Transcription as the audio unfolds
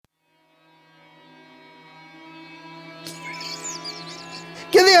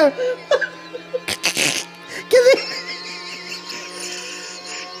here. Give me.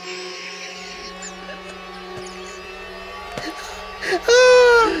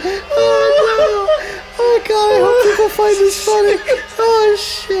 Oh God, I hope people find this funny. Oh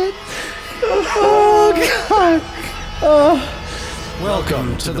shit. Oh God. Oh.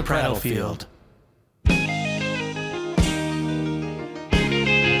 Welcome to the Prattle Field.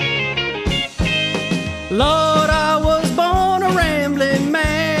 Lord, I was born a rambling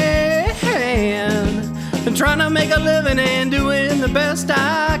man, and trying to make a living and doing the best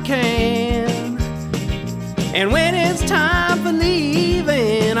I can. And when it's time for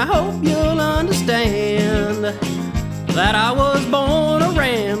leaving, I hope you'll understand that I was born a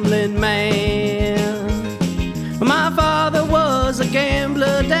rambling man. My father was a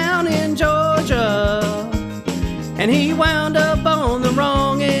gambler down in Georgia, and he wound up on the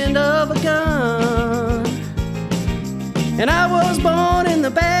wrong end of a gun. And I was born in the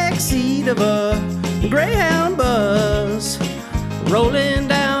backseat of a Greyhound bus, rolling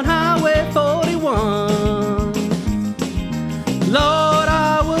down Highway 41. Lord,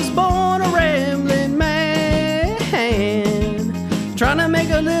 I was born a rambling man, trying to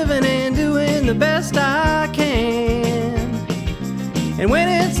make a living and doing the best I can. And when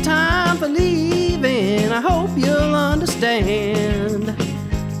it's time for leaving, I hope you'll understand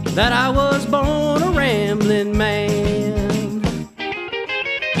that I was born a rambling man.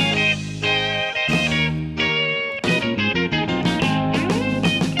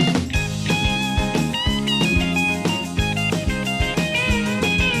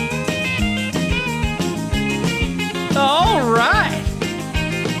 All right.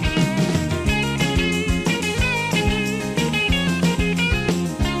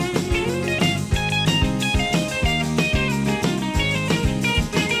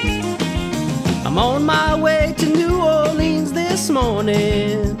 I'm on my way to New Orleans this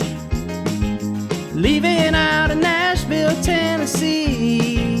morning, leaving out of Nashville,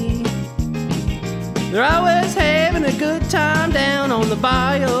 Tennessee. They're always having a good time down on the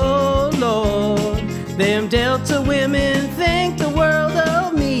bayou, Lord. Them Delta women think the world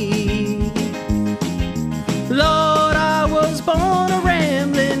of me. Lord, I was born a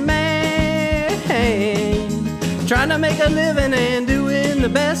rambling man, trying to make a living and doing the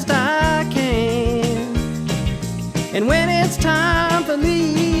best I can. And when it's time for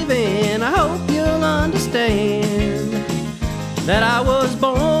leaving, I hope you'll understand that I was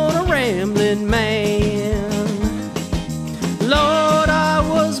born a rambling man. Lord, I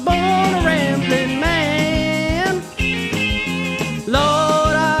was born a rambling man.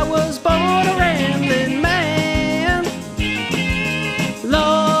 Lord, I was born a rambling man.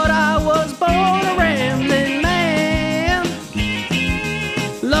 Lord, I was born a rambling man.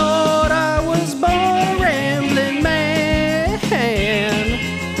 Lord, I was born a rambling man.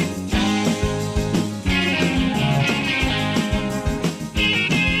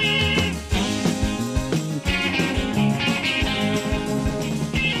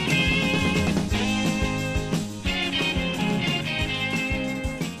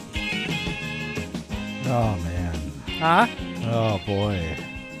 Oh man. Huh? Oh boy.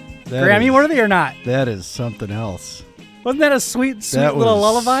 That Grammy is- worthy or not? That is something else. Wasn't that a sweet, sweet That little was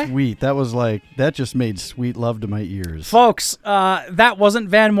lullaby? Sweet. That was like, that just made sweet love to my ears. Folks, that wasn't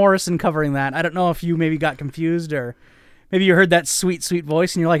Van Morrison covering that. I don't know if you maybe got confused or maybe you heard that sweet, sweet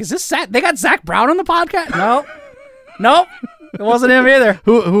voice and you're like, is this Zach? They got Zach Brown on the podcast? No. Nope. It wasn't him either.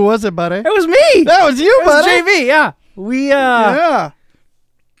 Who was it, buddy? It was me. That was you, It was buddy. JV, yeah. We, Yeah.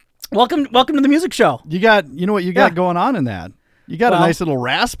 welcome to the music show. You know what you got Yeah. going on in that? You got Well, a nice little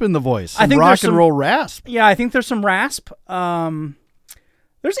rasp in the voice. I Some think rock there's and some- roll rasp. Yeah, I think there's some rasp. It's a A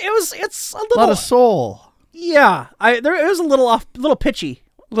little, lot of soul. yeah. It was a little pitchy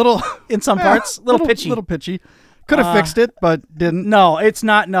Little in some parts, little pitchy. Little pitchy. Could have fixed it, but didn't. No, it's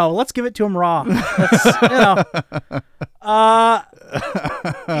not. No, let's give it to him raw. Yeah,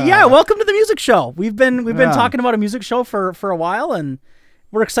 welcome to the music show. We've been talking about a music show for a while, and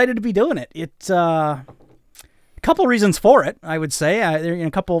we're excited to be doing it. It's a couple reasons for it, I would say.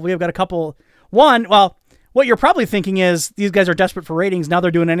 We've got a couple. One, well, what you're probably thinking is these guys are desperate for ratings. Now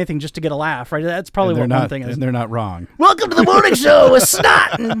they're doing anything just to get a laugh, right? That's probably what one thing is. And they're not wrong. Welcome to the morning show with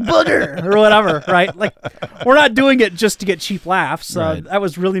Snot and Booger or whatever, right? Like, we're not doing it just to get cheap laughs. Right. That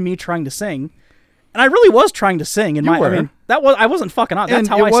was really me trying to sing, and I really was trying to sing. I mean, I wasn't fucking up. That's And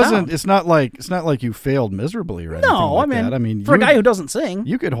how it I wasn't. sound. It's not like you failed miserably or anything. No, like I mean, that. I mean, for a guy who doesn't sing,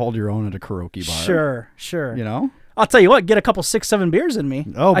 you could hold your own at a karaoke bar. sure. You know. I'll tell you what. Get a couple 6-7 beers in me.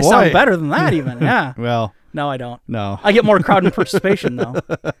 Oh, I boy. sound better than that even. Yeah. Well, No, I don't. no. I get more crowd and participation though.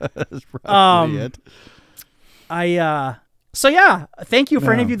 That's probably it. So yeah, thank you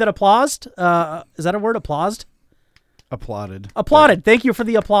for any of you that applauded. Is that a word? Applauded? Applauded. Thank you for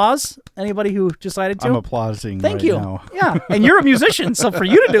the applause. Anybody who decided to. I'm applauding. Thank right you. now. Yeah, and you're a musician, so for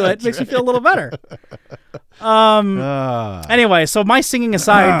you to do it makes you feel a little better. Anyway, so my singing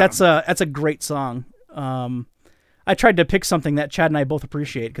aside, that's a great song. I tried to pick something that Chad and I both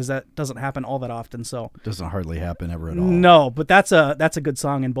appreciate because that doesn't happen all that often. So It doesn't hardly happen ever at all. no, but that's a good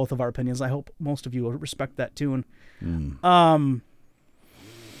song in both of our opinions. I hope most of you will respect that tune.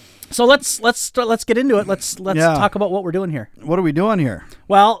 So let's get into it. Let's talk about what we're doing here. What are we doing here?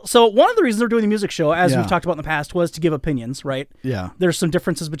 Well, so one of the reasons we're doing the music show, as Yeah. we've talked about in the past, was to give opinions, right? Yeah. There's some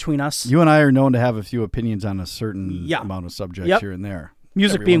differences between us. You and I are known to have a few opinions on a certain Yeah. amount of subjects Yep. here and there.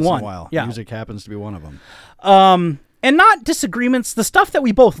 Music Every being once in one. a while. Yeah. Music happens to be one of them. And not disagreements. The stuff that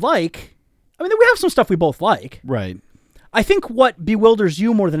we both like. I mean, we have some stuff we both like. Right. I think what bewilders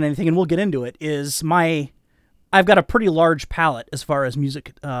you more than anything, and we'll get into it, is I've got a pretty large palette as far as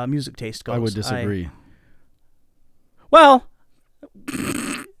music taste goes. I would disagree. Well,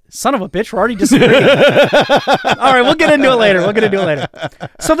 son of a bitch, we're already disagreeing. All right, we'll get into it later.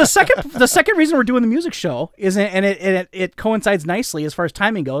 So the second reason we're doing the music show is, and it coincides nicely as far as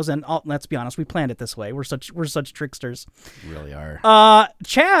timing goes. And let's be honest, we planned it this way. We're such tricksters. We really are.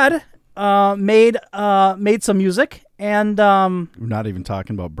 Chad made some music, and We're not even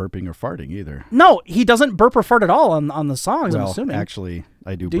talking about burping or farting either. no, he doesn't burp or fart at all on the songs. I'm Well, assuming. actually,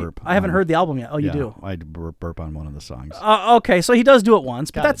 I do Do you- burp. I haven't heard the album yet. Oh, you yeah, do. I do burp on one of the songs. Okay, so he does do it once,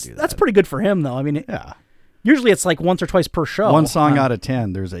 but Gotta do that's that. pretty good for him, though. I mean, Yeah. usually it's like once or twice per show. One song out of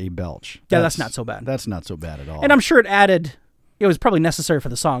 10, there's a belch. Yeah, that's not so bad. That's not so bad at all. And I'm sure it was probably necessary for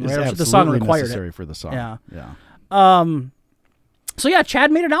the song, it's right? The song absolutely required necessary it. for the song. Yeah. Yeah. So yeah,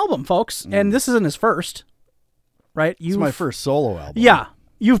 Chad made an album, folks, and this isn't his first, right? It's my first solo album. Yeah,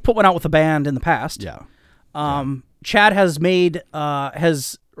 you've put one out with a band in the past. Yeah. Chad has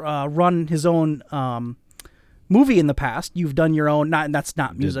run his own movie in the past. You've done your own. That's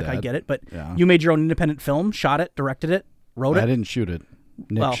not music. I that. get it, but Yeah. you made your own independent film, shot it, directed it, wrote I it. didn't shoot it.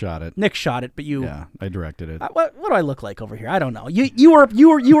 Nick shot it. Nick shot it, but you. Yeah, I directed it. What do I look like over here? I don't know. You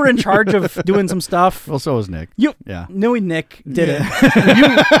were in charge of doing some stuff. Well, so was Nick. Yeah. Knowing Nick did it.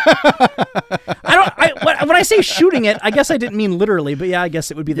 When I say shooting it, I guess I didn't mean literally, but yeah, I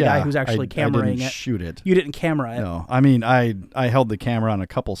guess it would be the guy who's actually I cameraing didn't it. shoot it. You didn't camera it. No, I mean I held the camera on a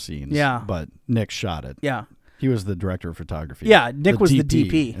couple scenes. Yeah. But Nick shot it. Yeah. He was the director of photography. Yeah, Nick was the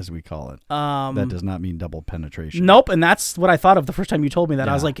DP. as we call it. That does not mean double penetration. Nope, and that's what I thought of the first time you told me that.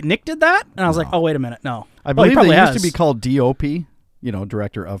 I was Yeah. like, Nick did that? And I was like, oh, wait a minute, no. I believe he they probably used to has. be called DOP,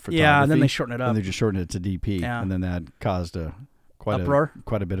 director of photography. Yeah, and then they shortened it up. And they just shortened it to DP. Yeah. And then that caused quite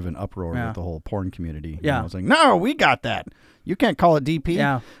a bit of an uproar Yeah. with the whole porn community. Yeah. I was like, no, we got that. You can't call it DP.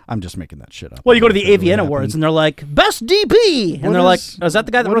 Yeah. I'm just making that shit up. Well, you go to the That really AVN Awards, happened. and they're like, best DP! And What they're like, is- is that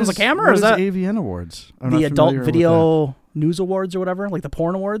the guy that what runs the is- camera? Or what is that AVN Awards? I'm the not Adult familiar with Video News Awards or whatever? Like the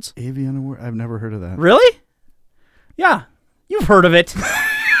porn awards? that. AVN Award? I've never heard of that. Really? Yeah. You've heard of it.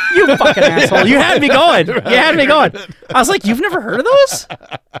 You fucking asshole. You had me going. I was like, you've never heard of those?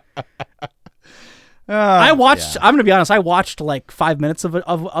 I watched, I'm going to be honest, I watched like 5 minutes of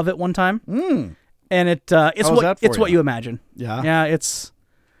it one time. And it's How was that for what you? you imagine. Yeah? Yeah,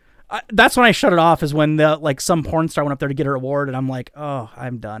 that's when I shut it off, is when some porn star went up there to get her award, and I'm like, oh,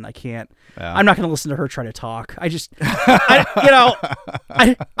 I'm done. I can't. Yeah. I'm not going to listen to her try to talk. I just, I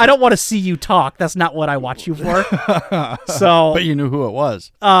don't want to see you talk. That's not what I watch you for. So, But you knew who it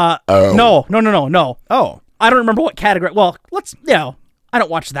was. no. Oh. I don't remember what category. Well, I don't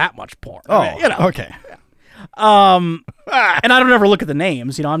watch that much porn. Oh, I mean, okay. and I don't ever look at the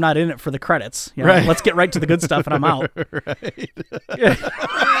names. I'm not in it for the credits. Right. Let's get right to the good stuff, and I'm out. Right.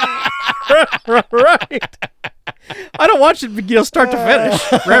 I don't watch it, start to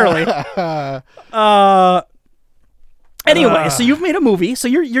finish. Rarely. Anyway, so you've made a movie. So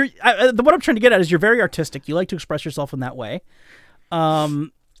you're. What I'm trying to get at is you're very artistic. You like to express yourself in that way.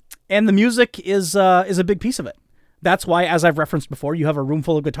 And the music is a big piece of it. That's why, as I've referenced before, you have a room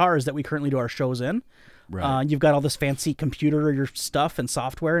full of guitars that we currently do our shows in. Right. You've got all this fancy computer your stuff and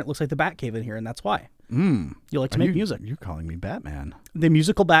software. And it looks like the Batcave in here, and that's why. You like to make music. You're calling me Batman. The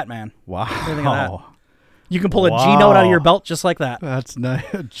musical Batman. Wow. What do you think of that? You can pull a G note out of your belt just like that. That's nice.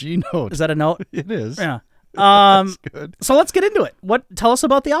 G note. Is that a note? It is. Yeah. That's good. So let's get into it. Tell us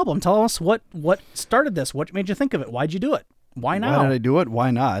about the album. Tell us what started this. What made you think of it? Why'd you do it? Why now? Why did I do it? Why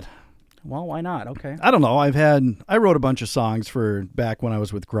not? Well, why not? Okay. I don't know. I wrote a bunch of songs for back when I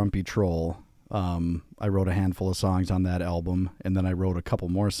was with Grumpy Troll. I wrote a handful of songs on that album, and then I wrote a couple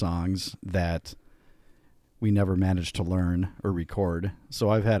more songs that we never managed to learn or record. So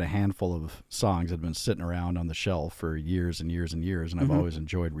I've had a handful of songs that have been sitting around on the shelf for years and years and years, and I've always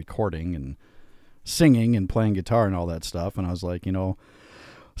enjoyed recording and singing and playing guitar and all that stuff. And I was like,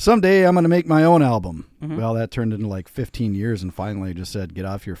 someday I'm going to make my own album. Well, that turned into like 15 years, and finally I just said, get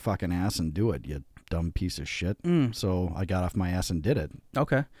off your fucking ass and do it, you dumb piece of shit. So I got off my ass and did it.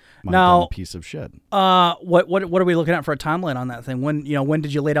 Okay. Dumb piece of shit. What are we looking at for a timeline on that thing? When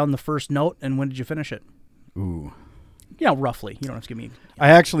did you lay down the first note, and when did you finish it? Ooh. Roughly. You don't have to give me. I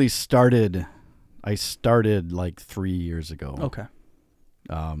actually started like 3 years ago. Okay.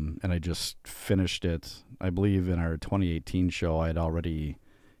 And I just finished it. I believe in our 2018 show, I'd already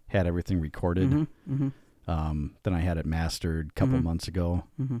had everything recorded. Then I had it mastered a couple months ago.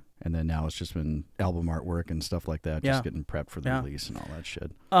 And then now it's just been album artwork and stuff like that, just getting prepped for the release and all that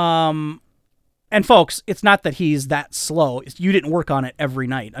shit. And folks, it's not that he's that slow. You didn't work on it every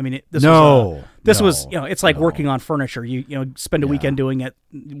night. I mean, this was it's like working on furniture. You spend a weekend doing it,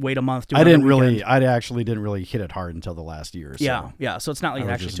 wait a month. I actually didn't really hit it hard until the last year. So. Yeah. So it's not like it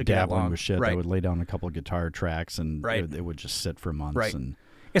actually took that long. Dabbling with shit. Right. I would lay down a couple of guitar tracks, and it would just sit for months. Right. And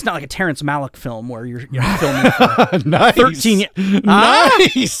it's not like a Terrence Malick film where you're filming for nice. 13 years.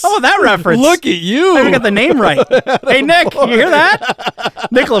 Nice. Oh, that reference. Look at you. I got the name right. Hey, Nick, you hear that?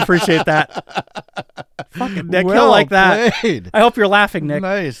 Nick will appreciate that. Fucking Nick, he'll like that. Played. I hope you're laughing, Nick.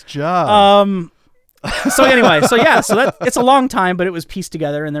 Nice job. So anyway, so that it's a long time, but it was pieced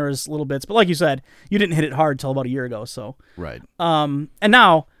together, and there was little bits. But like you said, you didn't hit it hard till about a year ago. So right. And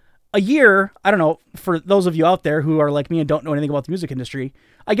now a year, I don't know, for those of you out there who are like me and don't know anything about the music industry,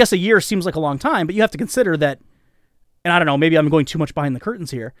 I guess a year seems like a long time, but you have to consider that, and I don't know, maybe I'm going too much behind the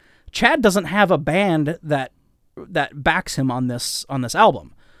curtains here. Chad doesn't have a band that backs him on this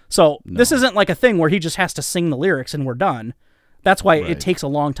album. So this isn't like a thing where he just has to sing the lyrics and we're done. That's why it takes a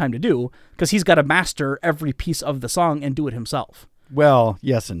long time to do, because he's got to master every piece of the song and do it himself. Well,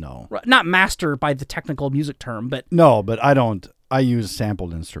 yes and no. Not master by the technical music term, but... No, but I don't... I use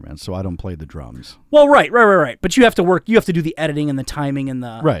sampled instruments, so I don't play the drums. Well, right. But you have to you have to do the editing and the timing and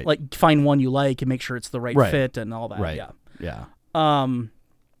the... Right. Like, find one you like and make sure it's the right fit and all that. Right. Yeah. The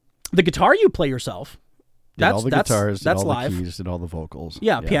guitar you play yourself... Did all the guitars, did that's all live. the keys, did all the vocals.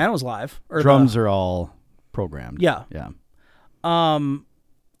 Yeah, piano's live. Drums are all programmed. Yeah. Yeah.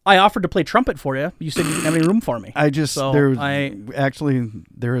 I offered to play trumpet for you. You said you didn't have any room for me. There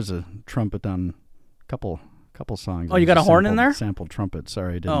is a trumpet on a couple songs. Oh, you got a horn in there? Sampled trumpet.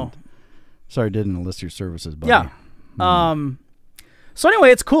 Sorry, I didn't. Sorry, I didn't enlist your services, buddy. Yeah. So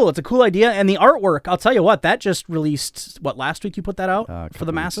anyway, it's cool. It's a cool idea, and the artwork. I'll tell you what. That just released. What, last week? You put that out for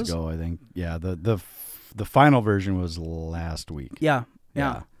the masses? Ago, I think. Yeah. The final version was last week. Yeah.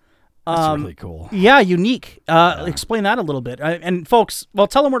 That's really cool. Yeah, unique. Explain that a little bit. And folks, well,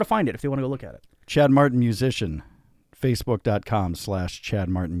 tell them where to find it if they want to go look at it. Chad Martin Musician, Facebook.com/Chad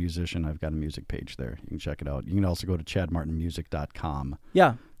Martin Musician. I've got a music page there. You can check it out. You can also go to ChadMartinMusic.com.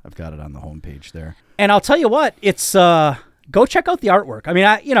 Yeah. I've got it on the homepage there. And I'll tell you what, it's go check out the artwork. I mean,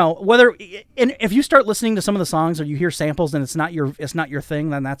 if you start listening to some of the songs or you hear samples and it's not your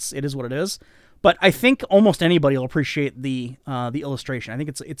thing, then it is what it is. But I think almost anybody will appreciate the illustration. I think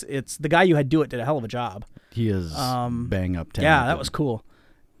it's the guy you had do it did a hell of a job. He is bang up talented. Yeah, that was cool,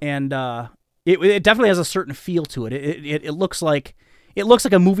 and it definitely has a certain feel to it. It looks like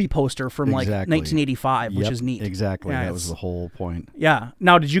a movie poster from like 1985, which is neat. Exactly, yeah, that was the whole point. Yeah.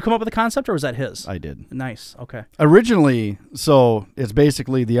 Now, did you come up with the concept, or was that his? I did. Nice. Okay. Originally, so it's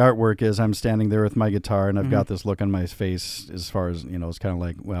basically the artwork is I'm standing there with my guitar and I've got this look on my face as far as, it's kind of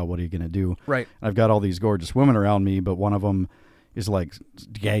like, well, what are you going to do? Right. I've got all these gorgeous women around me, but one of them is like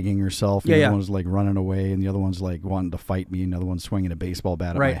gagging herself, and the other one's like running away, and the other one's like wanting to fight me, and the other one's swinging a baseball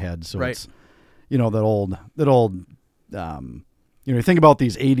bat at my head. So it's, that old, you think about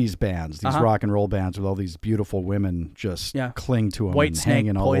these 80s bands, these rock and roll bands with all these beautiful women just cling to them and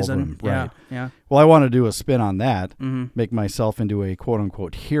hanging all over them. Right. Yeah. Well, I want to do a spin on that, make myself into a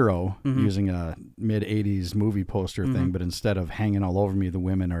quote-unquote hero using a mid-80s movie poster thing, but instead of hanging all over me, the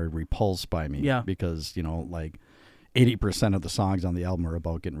women are repulsed by me because, like 80% of the songs on the album are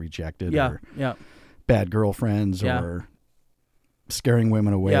about getting rejected or bad girlfriends or scaring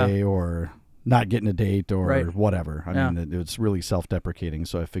women away or not getting a date or whatever. I mean, it's really self-deprecating.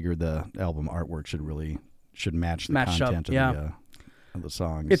 So I figured the album artwork should match the content of the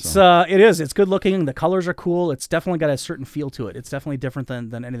song. It's it is. It's good looking. The colors are cool. It's definitely got a certain feel to it. It's definitely different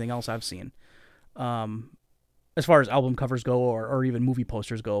than anything else I've seen. As far as album covers go, or even movie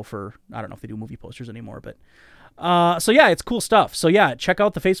posters go. For I don't know if they do movie posters anymore, but so yeah, it's cool stuff. So yeah, check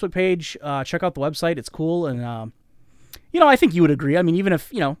out the Facebook page. Check out the website. It's cool, and I think you would agree. I mean, even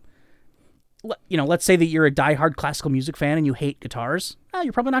if let's say that you're a diehard classical music fan and you hate guitars,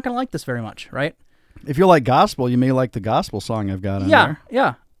 you're probably not going to like this very much, right? If you like gospel, you may like the gospel song I've got on there.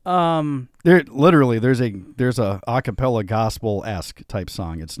 Yeah. There's a a cappella gospel-esque type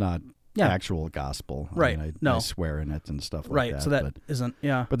song. It's not actual gospel. Right. I swear in it and stuff like right. that. So that isn't.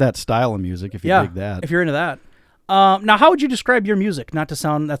 But that style of music, if you dig that. If you're into that. Now, how would you describe your music? Not to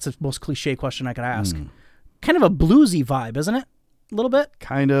sound, that's the most cliche question I could ask. Kind of a bluesy vibe, isn't it? A little bit?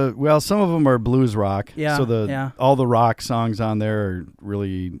 Kind of. Well, some of them are blues rock. Yeah. So all the rock songs on there are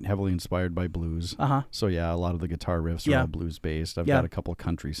really heavily inspired by blues. Uh-huh. So yeah, a lot of the guitar riffs are all blues based. I've got a couple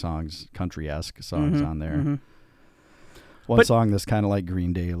country-esque songs on there. Mm-hmm. One song that's kind of like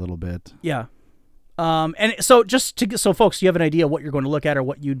Green Day a little bit. Yeah. And so so folks, you have an idea what you're going to look at or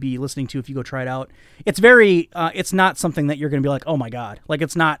what you'd be listening to if you go try it out. It's very, it's not something that you're going to be like, oh my God. Like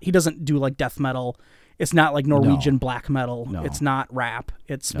it's not, he doesn't do like death metal. It's not like Norwegian black metal. No. It's not rap.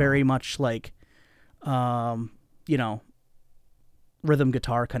 It's very much like, rhythm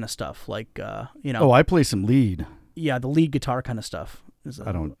guitar kind of stuff. Like, Oh, I play some lead. Yeah, the lead guitar kind of stuff.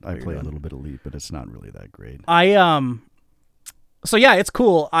 I play a little bit of lead, but it's not really that great. So yeah, it's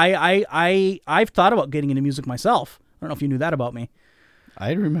cool. I've thought about getting into music myself. I don't know if you knew that about me.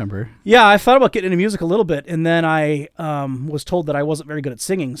 I remember. Yeah, I thought about getting into music a little bit, and then I was told that I wasn't very good at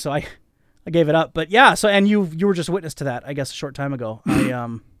singing, so I gave it up. But yeah, so and you were just witness to that, I guess, a short time ago.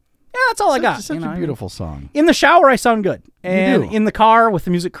 That's all I got. It's such a beautiful song. In the shower, I sound good, and you do. in the car with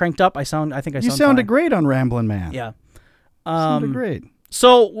the music cranked up, I think I sound. You sounded fine. great on Ramblin' Man. Yeah, Sounded great.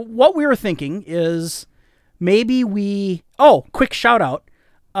 So what we were thinking is maybe quick shout out.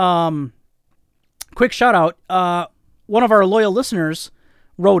 One of our loyal listeners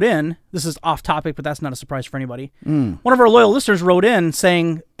wrote in. This is off topic, but that's not a surprise for anybody. One of our loyal listeners wrote in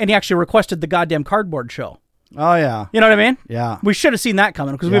saying, and he actually requested the goddamn cardboard show. Oh, yeah. You know what I mean? Yeah. We should have seen that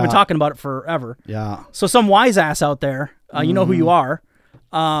coming because we've been talking about it forever. Yeah. So some wise ass out there, you know who you are,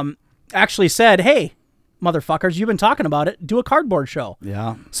 actually said, hey, motherfuckers, you've been talking about it. Do a cardboard show.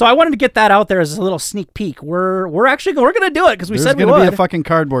 Yeah. So I wanted to get that out there as a little sneak peek. We're going to do it because we said we would. There's going to be a fucking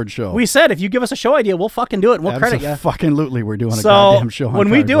cardboard show. We said if you give us a show idea, we'll fucking do it. And we'll credit you. Fucking-lutely, we're doing a goddamn show on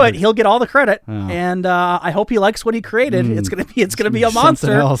when we do it, he'll get all the credit, Yeah. and I hope he likes what he created. It's gonna be a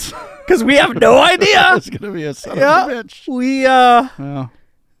monster else. because we have no idea. It's going to be a son of a bitch.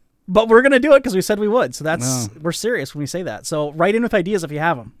 But we're gonna do it because we said we would. So we're serious when we say that. So write in with ideas if you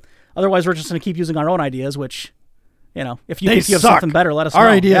have them. Otherwise, we're just gonna keep using our own ideas, which. If you think you have something better, let us know. Our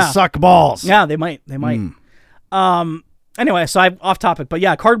ideas suck balls. Yeah, they might. Anyway, so I'm off topic, but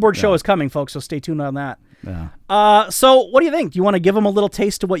yeah, cardboard show is coming, folks. So stay tuned on that. Yeah. So what do you think? Do you want to give them a little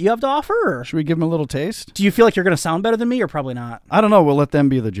taste of what you have to offer? Or Should we give them a little taste? do you feel like you're going to sound better than me, or probably not? I don't know. We'll let them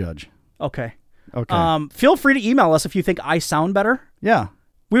be the judge. Okay. Okay. Feel free to email us if you think I sound better. Yeah.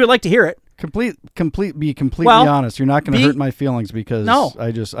 We would like to hear it. Be completely honest. You're not going to hurt my feelings because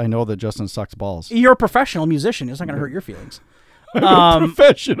I know that Justin sucks balls. You're a professional musician. It's not going to hurt your feelings.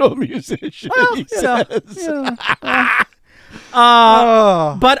 Professional musician, he says.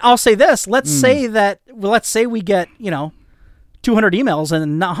 But I'll say this. Let's say we get, 200 emails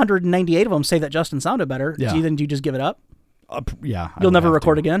and 198 of them say that Justin sounded better. Yeah. Do you just give it up? Yeah. You'll never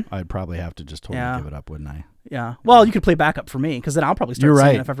record again? I'd probably have to just totally give it up, wouldn't I? Yeah. Well, you could play backup for me because then I'll probably start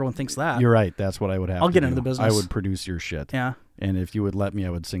singing if everyone thinks that. You're right. That's what I would have I'll to get do. into the business. I would produce your shit. Yeah. And if you would let me,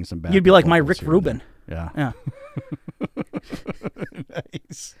 I would sing some backup. You'd be like my vocals Rick here Rubin. and there. Yeah.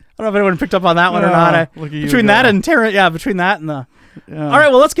 Nice. I don't know if anyone picked up on that one or not. Look at you Between go. that and Terrence, between that and the... Yeah. All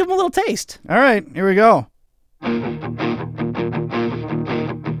right, well, let's give them a little taste. All right, here we go.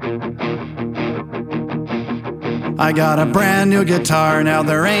 I got a brand new guitar, now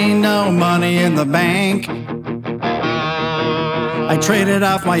there ain't no money in the bank. I traded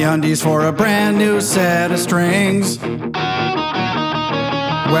off my undies for a brand new set of strings. Well,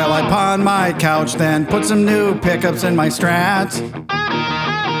 I pawned my couch, then put some new pickups in my Strats.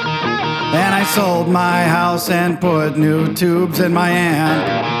 Then I sold my house and put new tubes in my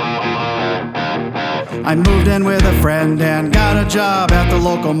amp. I moved in with a friend and got a job at the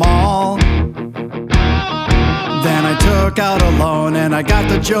local mall. Then I took out a loan and I got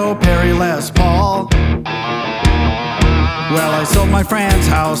the Joe Perry Les Paul. Well, I sold my friend's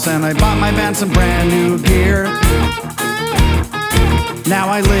house and I bought my band some brand new gear. Now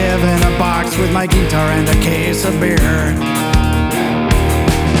I live in a box with my guitar and a case of beer.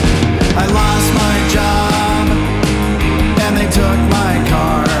 I lost my job and they took my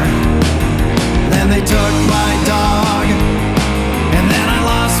car. Then they took my dog and then I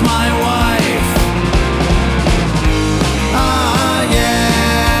lost my wife. Ah,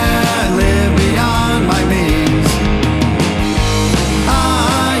 yeah, I live beyond my means.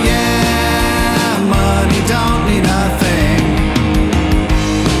 Ah, yeah,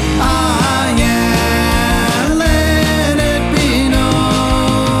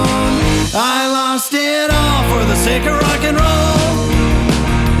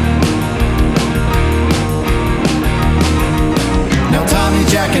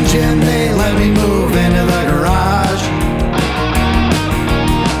 move into the garage.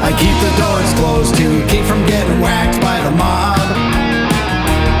 I keep the doors closed to keep from getting whacked by the mob.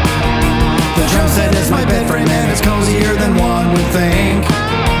 The drum set is my bed frame and it's cozier than one would think.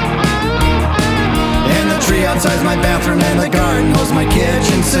 And the tree outside's my bathroom and the garden holds my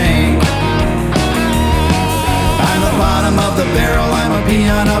kitchen sink. I'm the bottom of the barrel, I'm a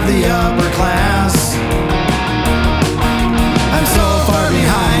peon of the upper class. I'm so far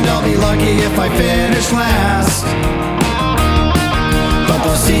behind, I'll be lucky if I finish last. But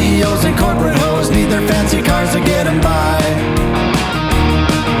those CEOs and corporate hoes need their fancy cars to get them by.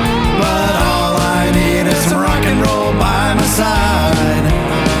 But all I need is some rock and roll by my side.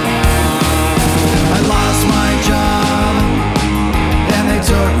 I lost my job, and they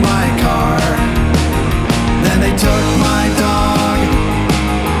took my car. Then they took my dog,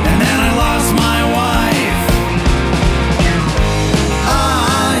 and then I lost my wife.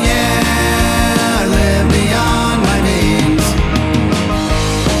 Ah, yeah, I live beyond my means.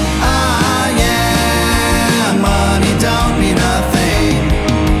 Ah, yeah, money don't mean nothing.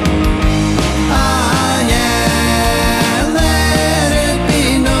 Ah, yeah, let it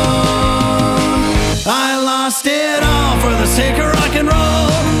be known. I lost it all for the sake of rock and roll.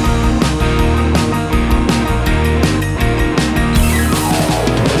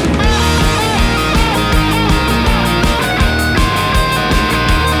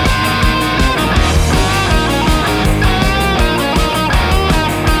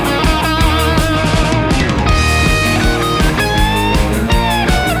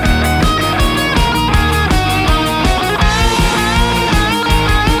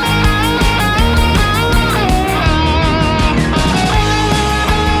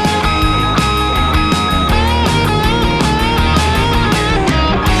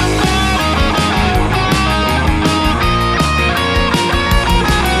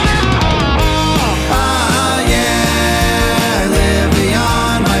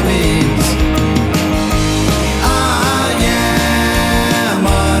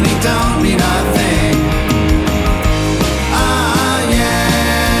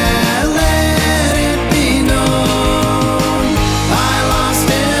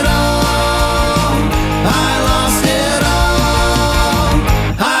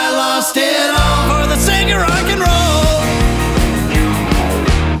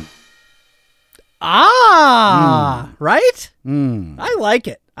 Right? I like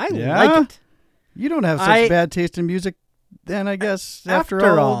it. I like it. You don't have such bad taste in music then, I guess,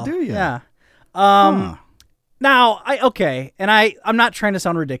 after all, do you? Yeah. Now, I'm not trying to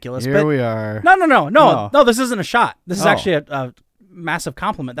sound ridiculous. Here we are. No, this isn't a shot. This is actually a massive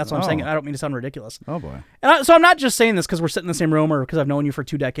compliment. That's what I'm saying. I don't mean to sound ridiculous. Oh, boy. And so I'm not just saying this because we're sitting in the same room or because I've known you for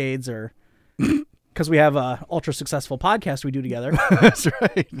 2 decades or because we have a ultra successful podcast we do together. That's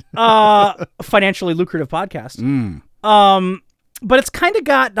right. Financially lucrative podcast. But it's kind of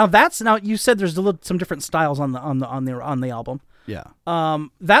got now you said there's some different styles on the album. Yeah.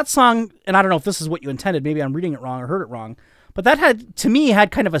 That song, and I don't know if this is what you intended, maybe I'm reading it wrong or heard it wrong, but that had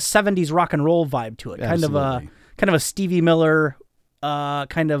kind of a 70s rock and roll vibe to it. Absolutely. Kind of a Stevie Miller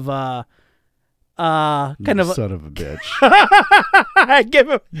kind of son of a bitch. I give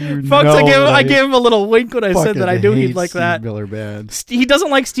him a little wink when I said that I knew he'd like Steve that. Miller band. He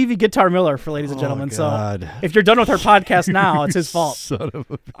doesn't like Stevie Guitar Miller, for ladies and gentlemen. God. So if you're done with our podcast now, it's his fault. Son of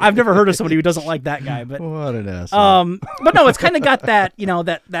a bitch. I've never heard of somebody who doesn't like that guy, but what an asshole. but no, it's kind of got that,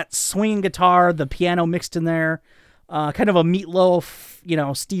 that swinging guitar, the piano mixed in there, kind of a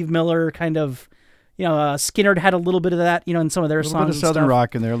Meatloaf, Steve Miller kind of. Skinner had a little bit of that, in some of their songs. A little bit of Southern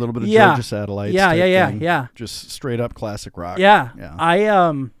rock in there, a little bit of Georgia Satellites. Yeah. Just straight up classic rock. Yeah.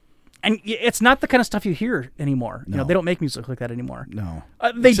 And it's not the kind of stuff you hear anymore. No. They don't make music like that anymore. No.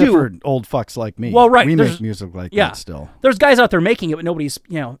 They Except do. for old fucks like me. Well, right. We make music like that still. There's guys out there making it, but nobody's,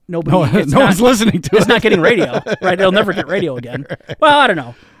 no one's listening to it. It's not getting radio, right? It'll never get radio again. Well, I don't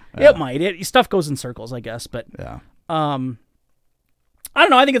know. Yeah. It might. Stuff goes in circles, I guess. But I don't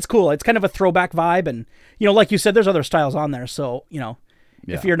know. I think it's cool. It's kind of a throwback vibe. And, like you said, there's other styles on there. So,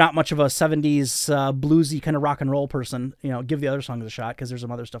 if you're not much of a 70s bluesy kind of rock and roll person, give the other songs a shot because there's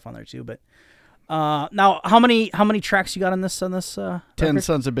some other stuff on there too. But now, how many tracks you got on this? 10 record?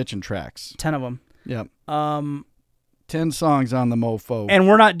 Sons of Bitchin' tracks. 10 of them. Yep. 10 songs on the mofo.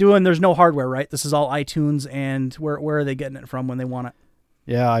 And there's no hardware, right? This is all iTunes. And where are they getting it from when they want it?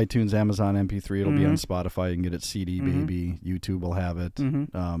 Yeah, iTunes, Amazon, MP3. It'll be on Spotify. You can get it CD, baby. YouTube will have it.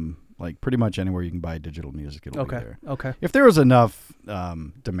 Like pretty much anywhere you can buy digital music, it'll be there. Okay. If there was enough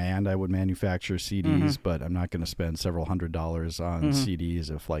demand, I would manufacture CDs, but I'm not going to spend several $100s on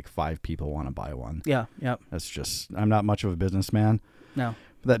CDs if like 5 people want to buy one. Yeah. That's just, I'm not much of a businessman. No.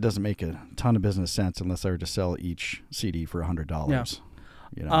 That doesn't make a ton of business sense unless I were to sell each CD for $100. Yeah.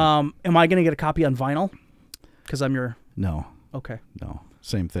 You know? Am I going to get a copy on vinyl? Because I'm your... No. Okay. No.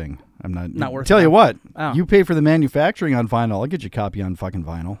 Same thing. I'm not... Not worth it. Tell you what. Oh. You pay for the manufacturing on vinyl. I'll get you a copy on fucking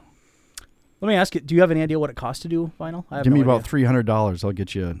vinyl. Let me ask you, do you have any idea what it costs to do vinyl? I have Give me no about idea. $300. I'll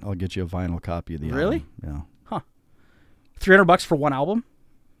get you a vinyl copy of the Really? album. Yeah. $300 for one album?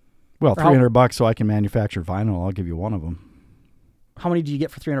 Well, Or how- $300 so I can manufacture vinyl. I'll give you one of them. How many do you get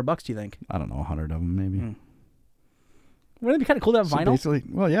for $300, do you think? I don't know, 100 of them maybe. Wouldn't it be kind of cool to have So vinyl? basically,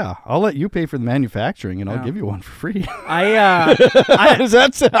 well, yeah, I'll let you pay for the manufacturing, and I'll give you one for free. How does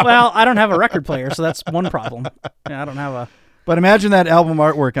that sound? Well, I don't have a record player, so that's one problem. Yeah, I don't have a... But imagine that album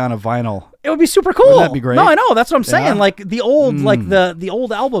artwork on a vinyl. It would be super cool. Wouldn't that be great? No, I know. That's what I'm saying. Yeah? Like the old, like the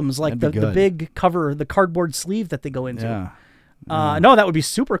old albums, like That'd be the good. big cover, the cardboard sleeve that they go into. Yeah. No, that would be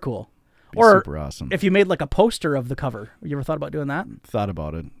super cool. Be Or super awesome. if you made like a poster of the cover. You ever thought about doing that? Thought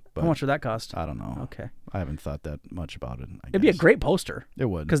about it, but How much would that cost? I don't know. Okay. I haven't thought that much about it. It'd be a great poster. It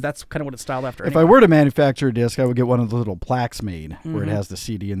would. Because that's kind of what it's styled after. If I were to manufacture a disc, I would get one of the little plaques made where it has the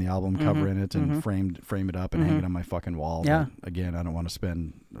CD and the album cover in it and frame it up and hang it on my fucking wall. Yeah. But again, I don't want to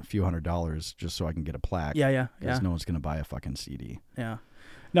spend a few $100s just so I can get a plaque. Yeah. Because no one's going to buy a fucking CD. Yeah.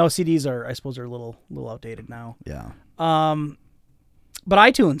 No, CDs are, I suppose, are a little outdated now. Yeah. But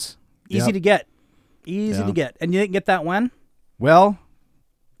iTunes, easy Yep. to get. Easy Yeah. to get. And you didn't get that when? Well,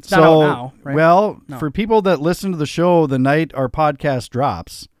 It's not out now, right? Well, No. for people that listen to the show the night our podcast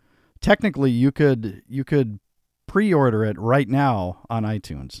drops, technically you could pre-order it right now on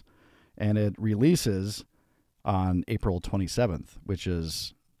iTunes, and it releases on April 27th, which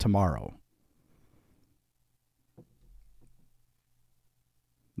is tomorrow.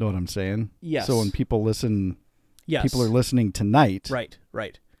 Know what I'm saying? Yes. So when people listen, Yes. people are listening tonight. Right.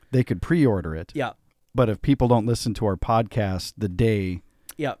 They could pre-order it. Yeah. But if people don't listen to our podcast the day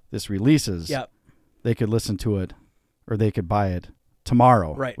Yeah. this releases, Yeah. they could listen to it, or they could buy it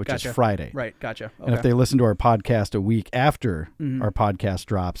tomorrow, Right. which Gotcha. is Friday. Right. Gotcha. Okay. And if they listen to our podcast a week after our podcast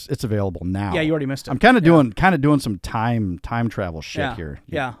drops, it's available now. Yeah, you already missed it. I'm kind of doing some time travel shit Yeah. here.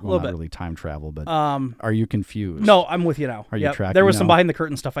 Yeah, a well, little not bit. really time travel, but are you confused? No, I'm with you now. Are you Yep. tracking There was some now? behind the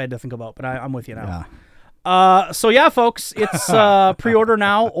curtain stuff I had to think about, but I'm with you now. Yeah. So yeah, folks, it's pre-order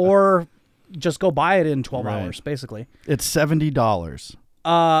now or just go buy it in 12 Right. hours, basically. It's $70.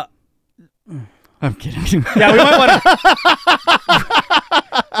 I'm kidding. Yeah,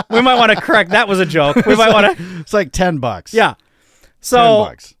 we might want to correct. That was a joke. We might want to. It's like $10. Yeah.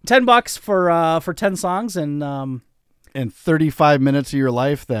 So $10. $10 for 10 songs and And 35 minutes of your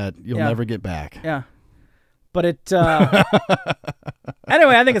life that you'll Yeah. never get back. yeah. But it anyway,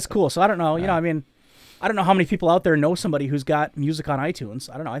 I think it's cool. So I don't know. You know, I mean, I don't know how many people out there know somebody who's got music on iTunes.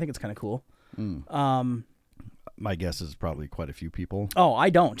 I don't know. I think it's kind of cool. My guess is probably quite a few people. Oh, I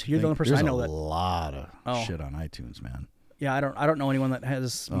don't. You're the only person I know There's that. a lot of shit on iTunes, man. Yeah, I don't know anyone that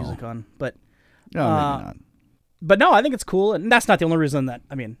has music on, but No, maybe not. but no, I think it's cool, and that's not the only reason that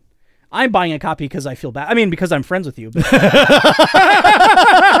I mean, I'm buying a copy because I feel bad. I mean, because I'm friends with you. But,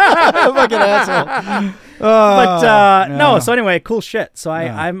 Fucking asshole. No. So anyway, cool shit. So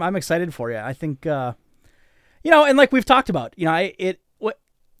I'm excited for you. I think and like we've talked about,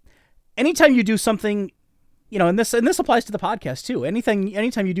 anytime you do something, and this applies to the podcast too.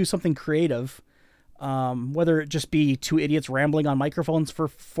 Anytime you do something creative, whether it just be two idiots rambling on microphones for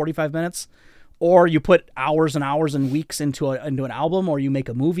 45 minutes, or you put hours and hours and weeks into an album, or you make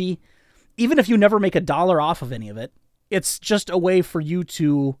a movie, even if you never make $1 off of any of it, it's just a way for you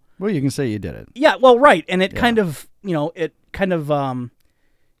to. Well, you can say you did it. Yeah, well, right, and it kind of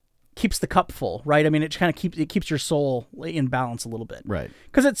keeps the cup full, right? I mean, it kind of keeps your soul in balance a little bit, Right.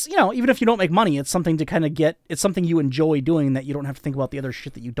 Because it's even if you don't make money, it's something to kind of it's something you enjoy doing that you don't have to think about the other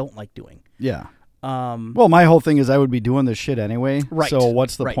shit that you don't like doing. Yeah. Well, my whole thing is I would be doing this shit anyway. Right. So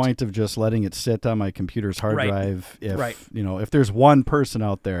what's the Right. point of just letting it sit on my computer's hard Right. drive? If Right. if there's one person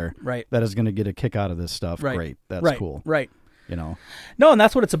out there Right. that is going to get a kick out of this stuff, Right. great. That's Right. cool. Right. No, and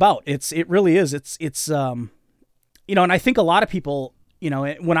that's what it's about. It really is. It's and I think a lot of people,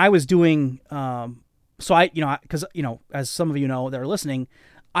 when I was doing, so I, because, as some of you know that are listening,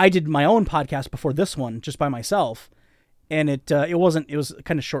 I did my own podcast before this one just by myself, and it was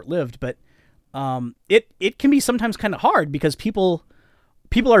kind of short lived, but it can be sometimes kind of hard because people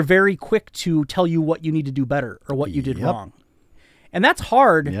are very quick to tell you what you need to do better or what you did Yep. wrong. And that's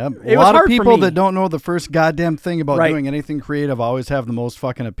hard. Yep. It A was lot hard of for people me. that don't know the first goddamn thing about Right. doing anything creative always have the most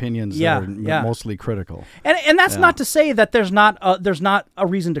fucking opinions that are mostly critical. And that's not to say that there's not a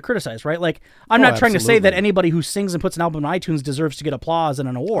reason to criticize, right? Like, I'm not trying to say that anybody who sings and puts an album on iTunes deserves to get applause and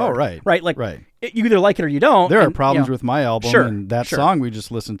an award. Oh, right. Right? Like, right. You either like it or you don't. There are problems with my album Sure, and that song we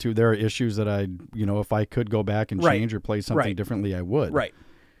just listened to. There are issues that I, if I could go back and change or play something differently, I would. Right.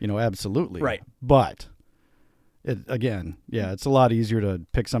 Absolutely. Right. But it's a lot easier to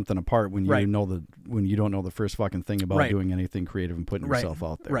pick something apart when you when you don't know the first fucking thing about doing anything creative and putting yourself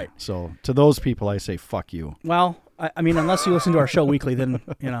out there. Right. So to those people, I say fuck you. Well, I mean, unless you listen to our show weekly, then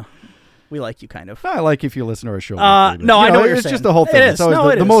we like you kind of. I like if you listen to our show. Weekly, no, I know what you're it's saying. Just the whole thing. It is. It's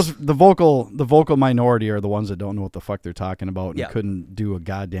always it is. the vocal minority are the ones that don't know what the fuck they're talking about and couldn't do a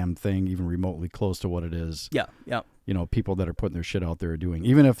goddamn thing even remotely close to what it is. Yeah. Yeah. People that are putting their shit out there are doing.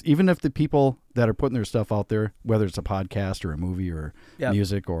 Even if the people that are putting their stuff out there, whether it's a podcast or a movie or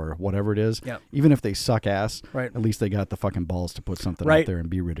music or whatever it is, even if they suck ass, at least they got the fucking balls to put something out there and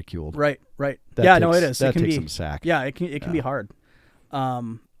be ridiculed. Right. Right. It is. That takes some sack. Yeah, it can be hard.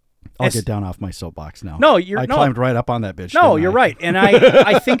 I'll get down off my soapbox now. No, I climbed right up on that bitch. No, you're right, and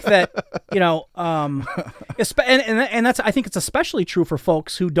I think that and that's I think it's especially true for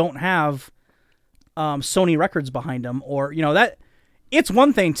folks who don't have Sony records behind them, or that it's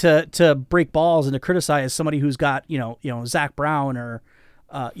one thing to break balls and to criticize somebody who's got Zach Brown or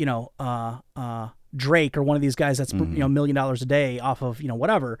Drake or one of these guys that's $1 million a day off of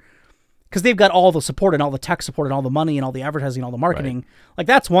whatever. Because they've got all the support and all the tech support and all the money and all the advertising and all the marketing. Right. Like,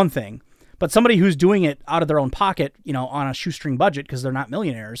 that's one thing. But somebody who's doing it out of their own pocket, on a shoestring budget because they're not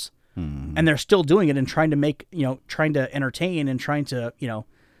millionaires, and they're still doing it and trying to make, trying to entertain and trying to,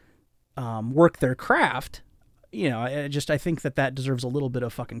 work their craft, I think that deserves a little bit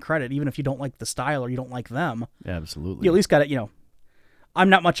of fucking credit, even if you don't like the style or you don't like them. Absolutely. You at least got to, I'm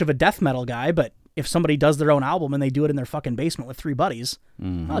not much of a death metal guy, but if somebody does their own album and they do it in their fucking basement with 3 buddies,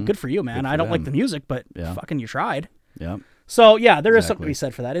 good for you, man. I don't like the music, but fucking you tried. Yeah. So there is something to be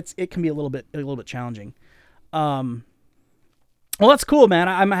said for that. It can be a little bit challenging. Well, that's cool, man.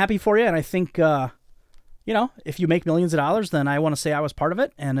 I'm happy for you, and I think if you make millions of dollars, then I want to say I was part of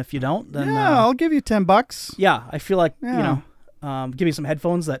it, and if you don't, then I'll give you $10. Yeah, I feel like give me some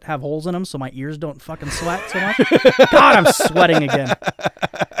headphones that have holes in them so my ears don't fucking sweat so much. God, I'm sweating again.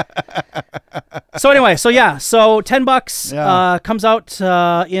 So anyway, so $10 comes out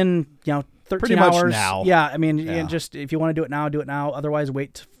in 13 Pretty hours. much now. Yeah, I mean, just if you want to do it now. Otherwise,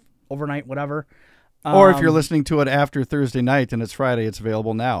 wait overnight, whatever. Or if you're listening to it after Thursday night and it's Friday, it's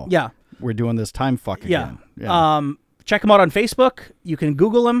available now. Yeah, we're doing this time fuck again. Yeah. Check them out on Facebook. You can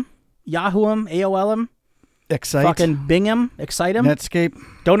Google them, Yahoo them, AOL them. Excite. Fucking Bing him, excite him. Netscape.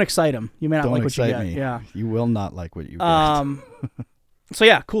 Don't excite him. You may not like what you get. Me. Yeah, you will not like what you get.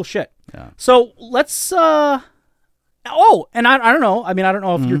 So cool shit. Yeah. So let's. And I don't know. I mean, I don't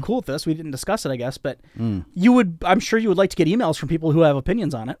know if you're cool with this. We didn't discuss it, I guess, but you would. I'm sure you would like to get emails from people who have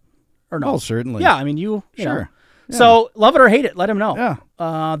opinions on it, or no? Oh, certainly. Yeah, I mean, you sure. know. Yeah. So love it or hate it, let him know. Yeah.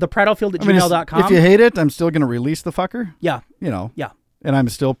 theprattlefield@gmail.com. If you hate it, I'm still going to release the fucker. Yeah. Yeah. And I'm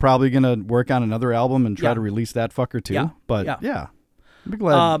still probably going to work on another album and try to release that fucker too. Yeah. But yeah. I'd be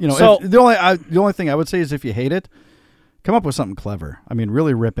glad. So the only thing I would say is if you hate it, come up with something clever. I mean,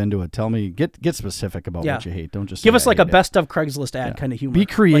 really rip into it. Tell me, get specific about what you hate. Don't just give us like a best of Craigslist ad kind of humor. Be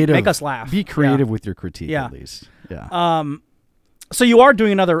creative. Like, make us laugh. Be creative with your critique at least. Yeah. So you are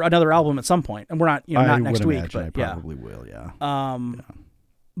doing another album at some point, and we're not not next week, but I probably will. Yeah.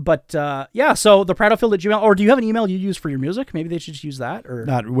 But so theprattlefield@gmail, or do you have an email you use for your music? Maybe they should just use that, or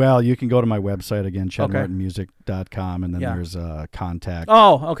not. Well, you can go to my website again, chedmartinmusic.com, and then there's a contact.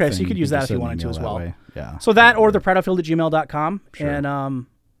 Oh, okay. So you could use that if you wanted to as well. Yeah. So that or theprattlefield@gmail.com, and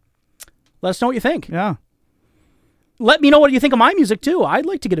let us know what you think. Yeah. Let me know what you think of my music too. I'd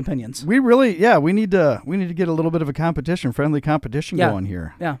like to get opinions. We really, we need to get a little bit of a friendly competition going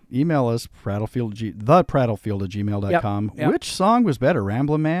here. Yeah. Email us theprattlefield@gmail.com. Yep. Which song was better,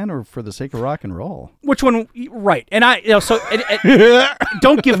 Ramblin' Man or For the Sake of Rock and Roll? Which one? Right. And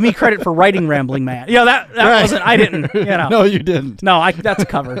don't give me credit for writing Rambling Man. That wasn't. I didn't. No, you didn't. No, that's a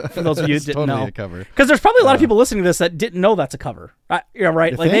cover for those of you who didn't totally know. A cover. Because there's probably a lot of people listening to this that didn't know that's a cover. Right.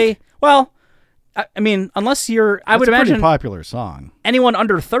 You think? I mean, unless you're, I That's would imagine, a pretty popular song. Anyone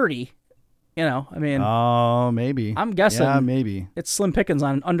under 30, I mean. Oh, maybe. I'm guessing. Yeah, maybe. It's slim pickings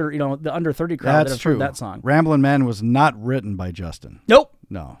on the under 30 crowd that have heard that song. Ramblin' Man was not written by Justin. Nope.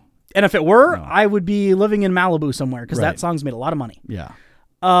 No. And if it were, I would be living in Malibu somewhere because that song's made a lot of money. Yeah.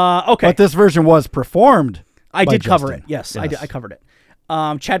 Okay. But this version was performed. I did Justin. cover it. Yes. I covered it.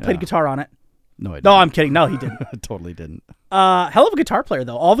 Chad played guitar on it. No, I didn't. No, I'm kidding. No, he didn't. I totally didn't. Hell of a guitar player,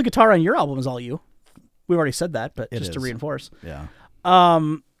 though. All the guitar on your album is all you. We've already said that, but It just to is. reinforce. Yeah.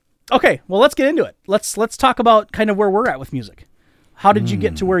 Okay, well, let's get into it. Let's talk about kind of where we're at with music. How did you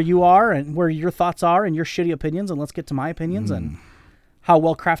get to where you are and where your thoughts are and your shitty opinions? And let's get to my opinions and how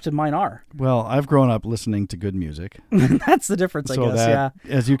well-crafted mine are. Well, I've grown up listening to good music. That's the difference, I guess, yeah.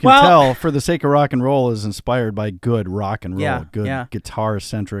 As you can tell, For the Sake of Rock and Roll is inspired by good rock and roll,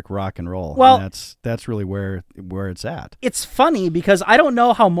 guitar-centric rock and roll. Well, and that's really where it's at. It's funny because I don't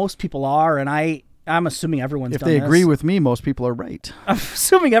know how most people are, and I'm assuming everyone's done this. If they agree with me, most people are right. I'm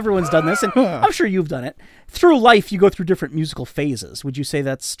assuming everyone's done this, and I'm sure you've done it. Through life, you go through different musical phases. Would you say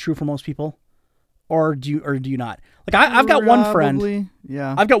that's true for most people? Or do you not? Like I've got one friend.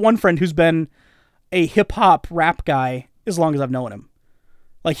 Yeah. I've got one friend who's been a hip hop rap guy as long as I've known him.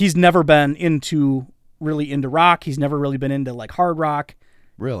 Like he's never been really into rock. He's never really been into like hard rock.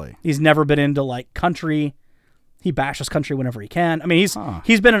 Really? He's never been into like country. He bashes country whenever he can. I mean,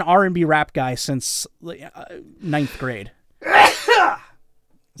 he's been an R&B rap guy since 9th grade.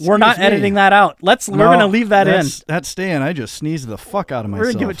 We're not editing that out. We're going to leave that in. That's staying. I just sneezed the fuck out of myself. We're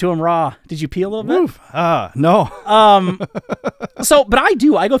going to give it to him raw. Did you pee a little bit? Oof. No. But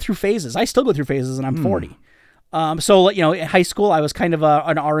I go through phases. I still go through phases, and I'm 40. So, in high school, I was kind of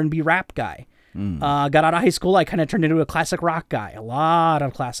an R&B rap guy. Got out of high school, I kind of turned into a classic rock guy. A lot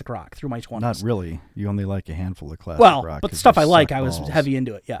of classic rock through my 20s. Not really. You only like a handful of classic rock. But the stuff I like, I was heavy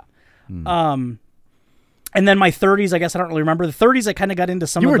into it, yeah. And then my 30s, I guess I don't really remember. The 30s, I kind of got into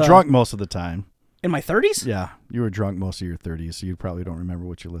some of the... You were drunk most of the time. In my 30s? Yeah, you were drunk most of your 30s, so you probably don't remember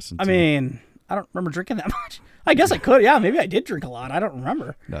what you listened to. I mean, I don't remember drinking that much. I guess I could, yeah. Maybe I did drink a lot. I don't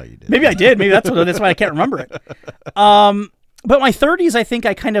remember. No, you did. Maybe I did. Maybe that's why I can't remember it. But my 30s, I think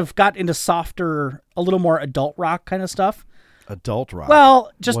I kind of got into softer, a little more adult rock kind of stuff. Adult rock? Well,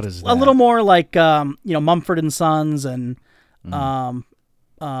 just what is that? A little more like, Mumford and Sons and, kind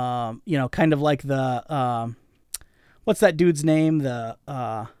of like the, what's that dude's name? The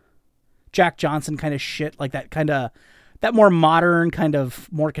Jack Johnson kind of shit, like that more modern, kind of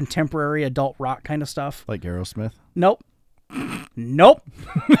more contemporary adult rock kind of stuff. Like Aerosmith? Nope.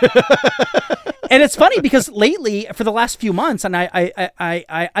 And it's funny because lately, for the last few months, and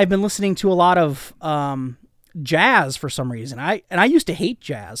I've been listening to a lot of jazz for some reason. I used to hate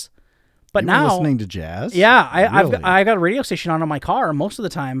jazz, but now listening to jazz. Yeah, Really? I got a radio station on my car most of the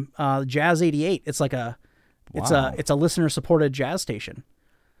time. Jazz 88. It's like it's a listener supported jazz station.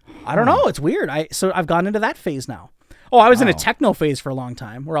 I don't know. It's weird. So I've gone into that phase now. Oh, I was in a techno phase for a long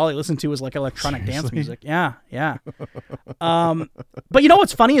time where all I listened to was like electronic dance music. Yeah. But you know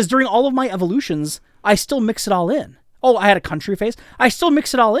what's funny is during all of my evolutions, I still mix it all in. Oh, I had a country phase. I still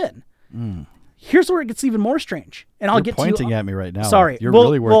mix it all in. Here's where it gets even more strange. And I'll get pointing at me right now. Sorry. You're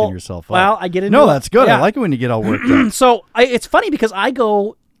really working yourself up. Well, I get into No, it. that's good. Yeah. I like it when you get all worked up. So it's funny because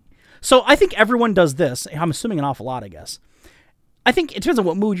so I think everyone does this. I'm assuming an awful lot, I guess. I think it depends on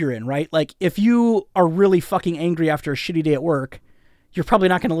what mood you're in, right? Like, if you are really fucking angry after a shitty day at work, you're probably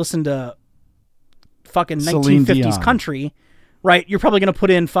not going to listen to fucking 1950s country, right? You're probably going to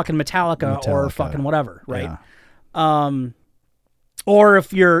put in fucking Metallica or fucking whatever, right? Yeah. Or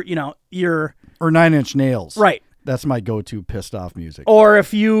if you're or Nine Inch Nails. Right. That's my go-to pissed off music. Or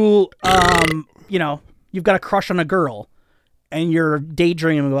if you, you've got a crush on a girl and you're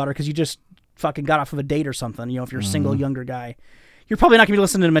daydreaming about her because you just fucking got off of a date or something, if you're a single younger guy. You're probably not going to be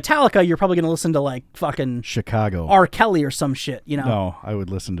listening to Metallica. You're probably going to listen to, like, fucking... Chicago. R. Kelly or some shit, No, I would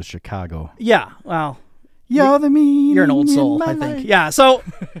listen to Chicago. Yeah, well... You're an old soul, I think. Yeah, so...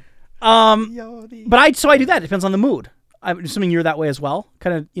 but I do that. It depends on the mood. I'm assuming you're that way as well.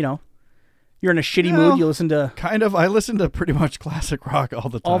 Kind of, you're in a shitty mood, you listen to... Kind of. I listen to pretty much classic rock all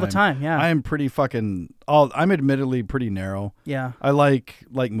the time. All the time, yeah. I am pretty fucking... I'm admittedly pretty narrow. Yeah. I like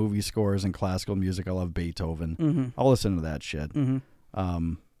movie scores and classical music. I love Beethoven. Mm-hmm. I'll listen to that shit.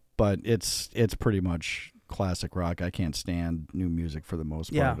 Mm-hmm. But it's pretty much classic rock. I can't stand new music for the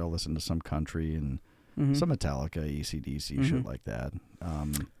most part. I'll listen to some country and some Metallica, AC/DC, shit like that.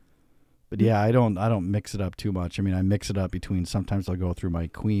 But yeah, I don't mix it up too much. I mean, I mix it up between, sometimes I'll go through my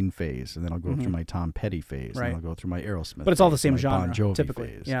Queen phase, and then I'll go through my Tom Petty phase, and I'll go through my Aerosmith. But it's all the phase, same my genre, Bon Jovi typically.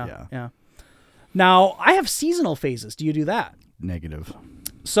 Phase. Yeah. Now, I have seasonal phases. Do you do that? Negative.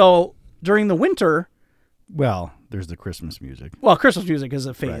 So during the winter... Well, there's the Christmas music. Well, Christmas music is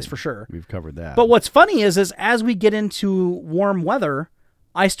a phase for sure. We've covered that. But what's funny is as we get into warm weather,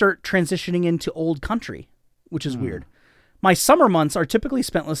 I start transitioning into old country, which is weird. My summer months are typically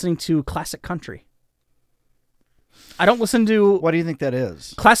spent listening to classic country. I don't listen to... What do you think that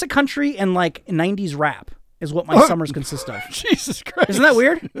is? Classic country and like 90s rap. is what my summers consist of. Jesus Christ. Isn't that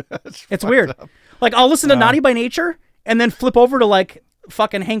weird? It's weird. Up. Like I'll listen to Naughty by Nature and then flip over to like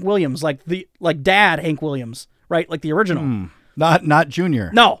fucking Hank Williams, like dad Hank Williams, right? Like the original. Not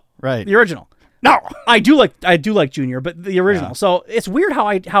Junior. No. Right. The original. No. I do like Junior, but the original. Yeah. So it's weird how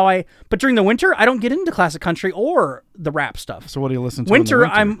I but during the winter I don't get into classic country or the rap stuff. So what do you listen to winter?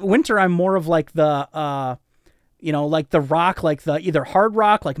 in the winter? I'm more of like the like the rock, like the either hard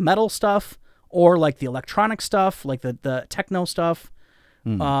rock, like metal stuff, or like the electronic stuff, like the techno stuff.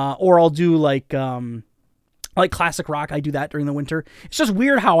 Or I'll do like classic rock. I do that during the winter. It's just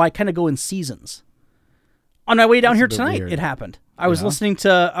weird how I kind of go in seasons. On my way down here tonight, it happened. I was listening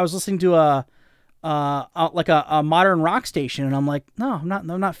to a modern rock station, and I'm like, no,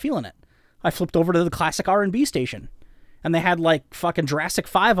 I'm not feeling it. I flipped over to the classic R&B station, and they had like fucking Jurassic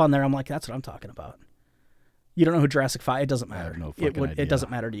 5 on there. I'm like, that's what I'm talking about. You don't know who Jurassic 5? It doesn't matter. I have no fucking idea. It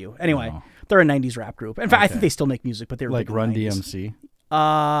doesn't matter to you. Anyway, they're a 90s rap group. In fact, I think they still make music, but they were like Run 90s. DMC.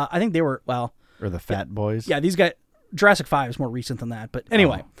 I think they were or the Fat Boys. Yeah, these guys. Jurassic 5 is more recent than that, but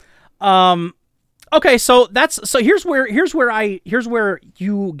anyway. Okay, so here's where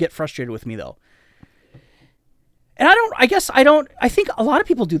you get frustrated with me though. And I think a lot of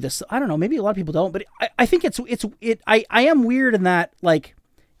people do this. I don't know, maybe a lot of people don't, but I think I am weird in that, like,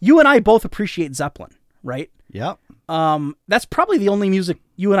 you and I both appreciate Zeppelin, right? Yep. That's probably the only music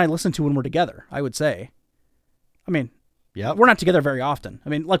you and I listen to when we're together, I would say. I mean, we're not together very often. I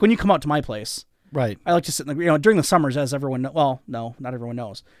mean, like when you come out to my place, right? I like to sit in the, during the summers, as everyone no, not everyone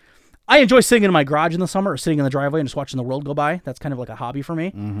knows. I enjoy sitting in my garage in the summer or sitting in the driveway and just watching the world go by. That's kind of like a hobby for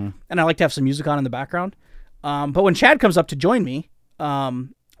me. Mm-hmm. And I like to have some music on in the background. But when Chad comes up to join me,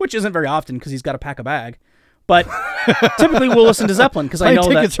 which isn't very often because he's got to pack a bag, but typically we'll listen to Zeppelin because I know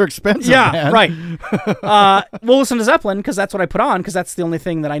tickets are expensive. Yeah, man. Right. We'll listen to Zeppelin because that's what I put on, because that's the only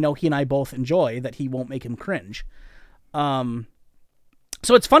thing that I know he and I both enjoy that he won't make him cringe. So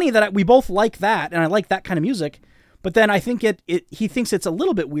it's funny that we both like that, and I like that kind of music. But then I think he thinks it's a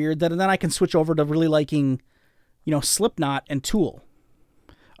little bit weird that, and then I can switch over to really liking, Slipknot and Tool.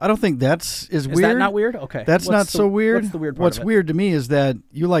 I don't think that's weird. Is that not weird? Okay. That's not so weird. What's the weird part What's of it? weird to me is that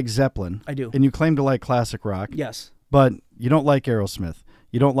you like Zeppelin. I do. And you claim to like classic rock. Yes. But you don't like Aerosmith.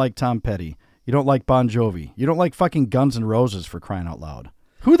 You don't like Tom Petty. You don't like Bon Jovi. You don't like fucking Guns N' Roses, for crying out loud.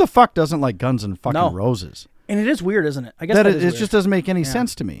 Who the fuck doesn't like Guns N' fucking Roses? And it is weird, isn't it? I guess that is it weird. just doesn't make any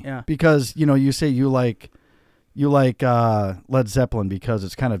sense to me. Yeah. Because, you say you like Led Zeppelin because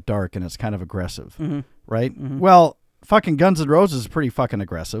it's kind of dark and it's kind of aggressive, right? Mm-hmm. Well, fucking Guns N' Roses is pretty fucking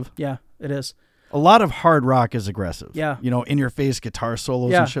aggressive. Yeah, it is. A lot of hard rock is aggressive. Yeah. In-your-face guitar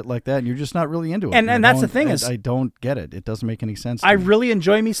solos and shit like that, and you're just not really into it. And that's the thing is... I don't get it. It doesn't make any sense to me. I really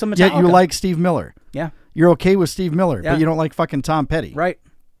enjoy me some Metallica. Yet you like Steve Miller. Yeah. You're okay with Steve Miller, but you don't like fucking Tom Petty. Right.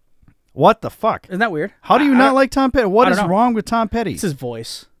 What the fuck? Isn't that weird? How do you not like Tom Petty? What is wrong with Tom Petty? It's his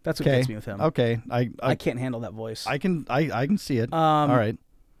voice. That's what gets me with him. Okay. I can't handle that voice. I can see it. All right.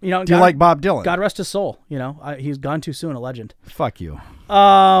 Do you like Bob Dylan? God rest his soul. He's gone too soon. A legend. Fuck you.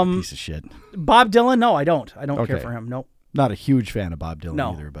 Piece of shit. Bob Dylan? No, I don't. I don't care for him. Nope. Not a huge fan of Bob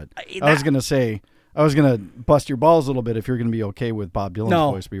Dylan either, but I was gonna bust your balls a little bit if you're gonna be okay with Bob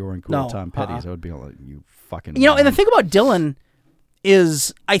Dylan's voice, but you weren't cool with Tom Petty's. I would be like, you fucking. And the thing about Dylan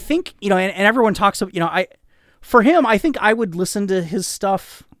is, I think, and everyone talks about, for him, I think I would listen to his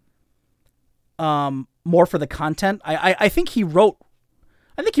stuff more for the content. I think he wrote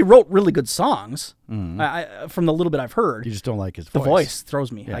really good songs. Mm-hmm. From the little bit I've heard. You just don't like his voice. The voice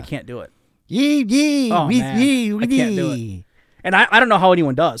throws me. Yeah. I can't do it. I can't do it. And I don't know how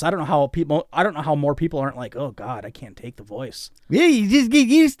anyone does. I don't know how more people aren't like, oh God, I can't take the voice. Yeah, you just get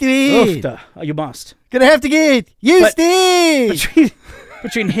used to it. You must. Gonna have to get used to it.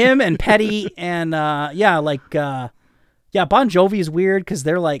 Between him and Petty and Bon Jovi is weird because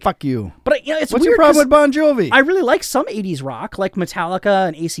they're like, fuck you. But it's what's weird. Your problem with Bon Jovi? I really like some 80s rock, like Metallica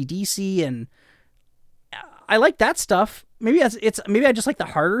and AC/DC, and I like that stuff. Maybe I just like the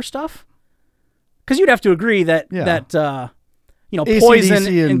harder stuff. Because you'd have to agree that Poison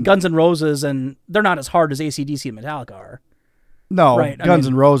and Guns N' Roses, and they're not as hard as AC/DC and Metallica are. No, right? Guns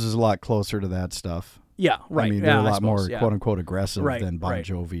N' Roses is a lot closer to that stuff. Yeah, right. I mean, they're a lot more quote unquote aggressive than Bon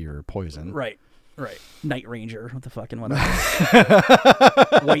Jovi or Poison. Right. Night Ranger, what the fucking whatever.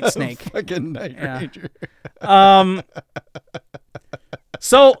 White Snake. Fucking Night Ranger.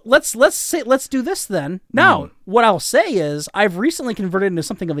 So let's do this then. Now, what I'll say is I've recently converted into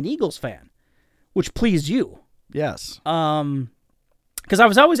something of an Eagles fan, which pleased you. Yes. Because I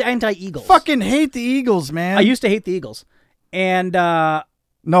was always anti-Eagles. Fucking hate the Eagles, man. I used to hate the Eagles. And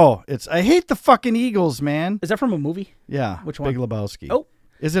no, I hate the fucking Eagles, man. Is that from a movie? Yeah. Which one? Big Lebowski. Oh.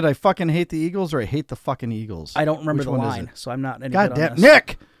 Is it I fucking hate the Eagles or I hate the fucking Eagles? I don't remember Which the one is line, it? so I'm not any God good damn, on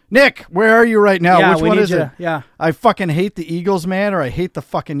this. Nick, where are you right now? Yeah, Which we one need is you it? to- yeah. I fucking hate the Eagles, man, or I hate the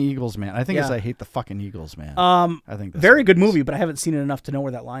fucking Eagles, man. I think it's Yeah. I hate the fucking Eagles, man. I think that's very what good it is. movie, but I haven't seen it enough to know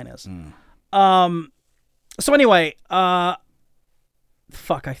where that line is. So anyway,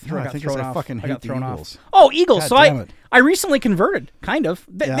 fuck, I No, I got think thrown it's I off. fucking I hate got the thrown Eagles. off. Oh, Eagles. God So damn it. I recently converted, kind of.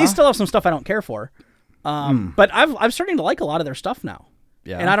 They Yeah? still have some stuff I don't care for, but I'm starting to like a lot of their stuff now.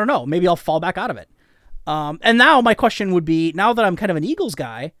 Yeah. And I don't know, maybe I'll fall back out of it. And now my question would be, now that I'm kind of an Eagles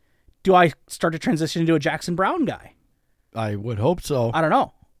guy, do I start to transition into a Jackson Brown guy? I would hope so. I don't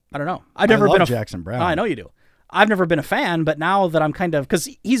know. I've never love been a Jackson Brown. I know you do. I've never been a fan, but now that I'm kind of, because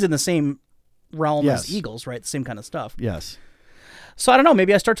he's in the same realm Yes. as Eagles, right? The same kind of stuff. Yes. So I don't know.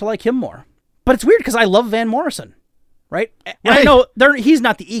 Maybe I start to like him more. But it's weird because I love Van Morrison, right? And I Right. know he's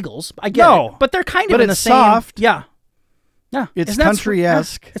not the Eagles. I get No. it. But they're kind of But in the it's same. soft. Yeah. Yeah. It's Isn't that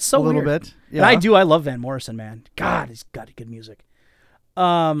country-esque yeah, it's so a little weird. bit. And Yeah. I love Van Morrison, man. God, he's got good music.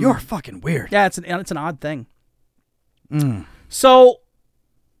 You're fucking weird. Yeah, it's an odd thing. So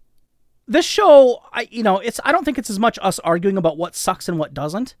this show, I don't think it's as much us arguing about what sucks and what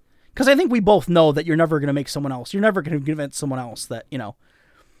doesn't, because I think we both know that you're never going to make someone else. You're never going to convince someone else that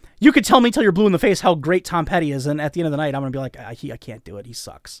you could tell me till you're blue in the face how great Tom Petty is, and at the end of the night, I'm going to be like, I can't do it. He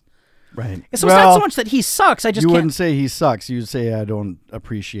sucks. Right. So it's not so much that he sucks. I just you can't. wouldn't say he sucks. You'd say I don't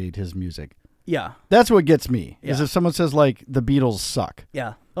appreciate his music. Yeah. That's what gets me. Is Yeah. if someone says like the Beatles suck.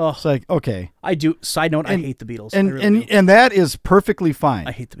 Yeah. Oh, It's like, okay. I do. Side note, I hate the Beatles. I And really do. and that is perfectly fine.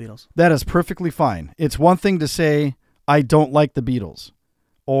 I hate the Beatles. That is perfectly fine. It's one thing to say I don't like the Beatles,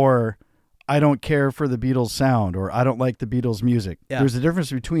 or I don't care for the Beatles sound, or I don't like the Beatles music. Yeah. There's a difference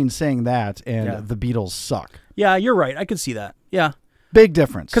between saying that and Yeah. the Beatles suck. Yeah, you're right. I could see that. Yeah. Big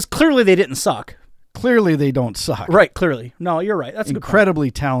difference. Because clearly they didn't suck. Clearly they don't suck. Right, clearly. No, you're right. That's a good point.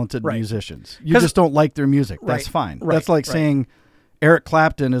 Incredibly talented Right. musicians. You 'Cause- just don't like their music. That's Right, fine. right, That's like right. saying Eric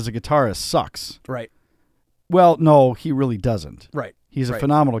Clapton as a guitarist sucks. Right, Well, no, he really doesn't. right. He's a right.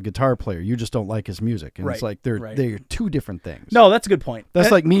 phenomenal guitar player. You just don't like his music. And it's Right, like they're right. two different things. No, that's a good point. That's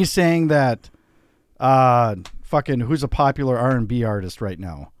And- like me saying that fucking who's a popular R&B artist right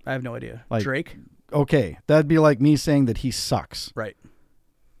now? I have no idea. like- Drake? Okay, that'd be like me saying that he sucks. Right.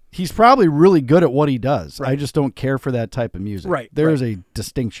 He's probably really good at what he does. I Right. just don't care for that type of music. Right, There right. is a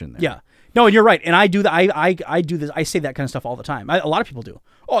distinction there. Yeah. No, and you're right. And I do that. I do this. I say that kind of stuff all the time. A lot of people do.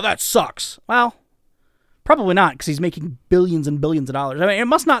 Oh, that sucks. Well, probably not, because he's making billions and billions of dollars. I mean, it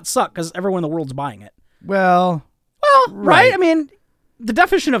must not suck because everyone in the world's buying it. Well, Well, right? Right. I mean, the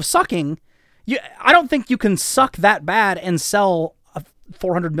definition of sucking, I don't think you can suck that bad and sell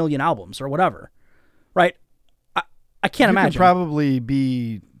 400 million albums or whatever, right? I can't you imagine. could probably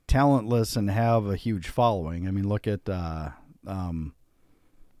be talentless and have a huge following. I mean, look at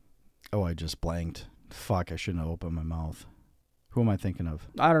I just blanked. Fuck, I shouldn't have opened my mouth. Who am I thinking of?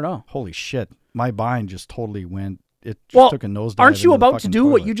 I don't know. Holy shit. My mind just totally went, it just took a nosedive. Aren't you into the about to fucking do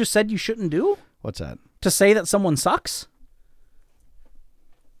what toilet. you just said you shouldn't do? What's that? To say that someone sucks?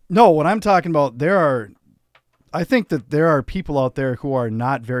 No, what I'm talking about, I think that there are people out there who are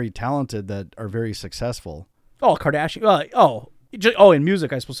not very talented that are very successful. Oh, Kardashian. In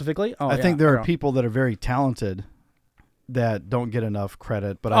music, I specifically. Oh, I yeah, think there I are know. people that are very talented that don't get enough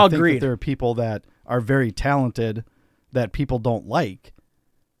credit, but Oh, I think agreed. that there are people that are very talented that people don't like,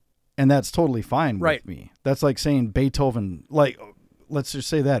 and that's totally fine Right. with me. That's like saying Beethoven, like, let's just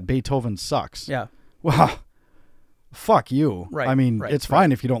say that Beethoven sucks. Yeah. Well, fuck you. Right, I mean, right, it's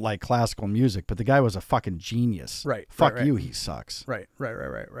fine if you don't like classical music, but the guy was a fucking genius. Right, Fuck right. you, he sucks. Right.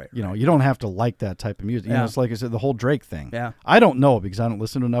 You know, you don't have to like that type of music. You know, Yeah. it's like I said, the whole Drake thing. Yeah. I don't know because I don't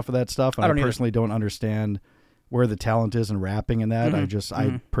listen to enough of that stuff, and I I, don't either. personally don't understand where the talent is in rapping and that. Mm-hmm.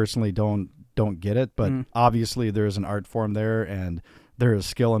 I personally don't get it, but obviously there is an art form there, and there is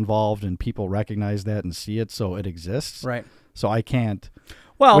skill involved, and people recognize that and see it, so it exists. Right. So I can't,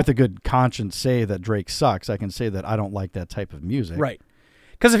 Well, with a good conscience, say that Drake sucks. I can say that I don't like that type of music. right.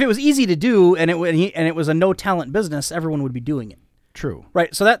 Because if it was easy to do and it was a no talent business, everyone would be doing it. True.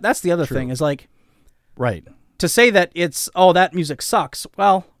 Right. So that's the other thing is like Right. to say that it's that music sucks.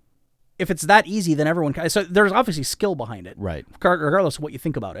 Well, if it's that easy, then everyone can. So there's obviously skill behind it. Right. Regardless of what you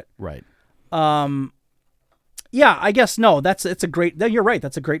think about it. Right. Yeah, I guess no. It's a great. You're right.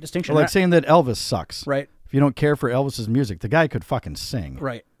 That's a great distinction. Or like saying that Elvis sucks. Right. If you don't care for Elvis's music, the guy could fucking sing.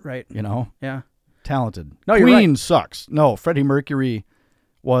 Right. You know? Yeah. Talented. No, you're Queen right. sucks. No, Freddie Mercury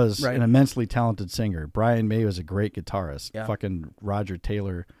was Right. an immensely talented singer. Brian May was a great guitarist. Yeah. Fucking Roger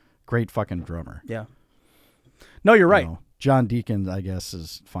Taylor, great fucking drummer. Yeah. No, you're right. You know, John Deacon, I guess,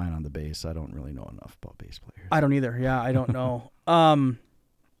 is fine on the bass. I don't really know enough about bass players. I don't either. Yeah, I don't know.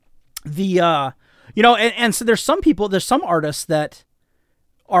 and so there's some artists that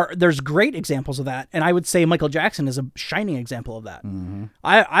there's great examples of that, and I would say Michael Jackson is a shining example of that. Mm-hmm.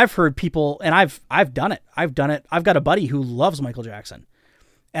 I've heard people, and I've done it. I've got a buddy who loves Michael Jackson,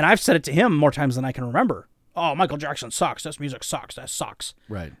 and I've said it to him more times than I can remember. Oh, Michael Jackson sucks. This music sucks. That sucks.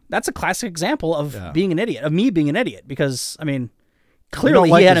 Right. That's a classic example of being an idiot, of me being an idiot, because I mean, You clearly don't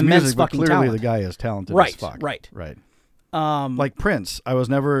like he had his immense music, but fucking clearly talent. the guy is talented Right, as fuck. right. Like Prince. I was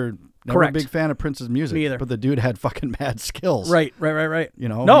never Correct. a big fan of Prince's music. Me either. But the dude had fucking mad skills. Right. You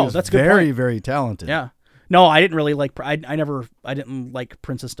know, No, he was that's a good very, point. very talented. Yeah. No, I didn't really like. I didn't like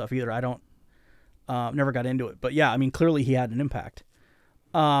Prince's stuff either. I don't. Never got into it. But yeah, I mean, clearly he had an impact.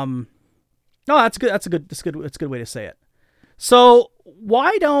 No, that's good. That's a good way to say it. So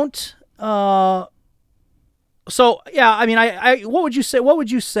why don't? So yeah, I mean, I what would you say? What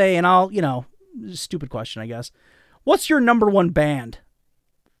would you say? And I'll, stupid question, I guess. What's your number one band?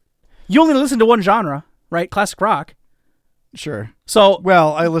 You only listen to one genre, right? Classic rock. Sure. So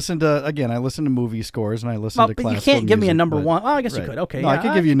well, I listen to movie scores and I listen to but classical you can't give me a music, number but- one. Well, I guess you right. could. Okay, No, yeah, I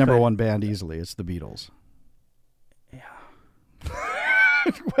could give you number could. one band easily. It's the Beatles.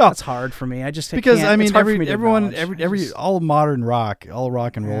 Well, that's hard for me. I just Because can't. I mean, it's hard for me to everyone, acknowledge. all modern rock, all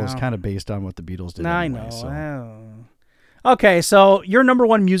rock and roll is Yeah. kind of based on what the Beatles did. I anyway, know. So Okay, so your number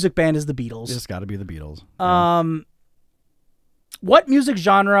one music band is the Beatles. it's got to be the Beatles. What music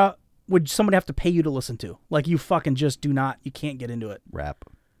genre would someone have to pay you to listen to? Like you fucking just do not. You can't get into it. Rap.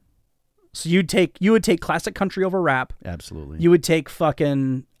 So you would take classic country over rap. Absolutely. You would take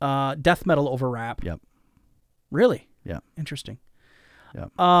fucking death metal over rap. Yep. Really? Yeah. Interesting. Yep.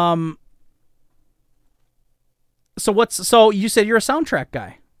 So you said you're a soundtrack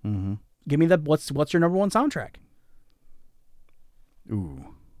guy. Mm-hmm. Give me what's your number one soundtrack? Ooh.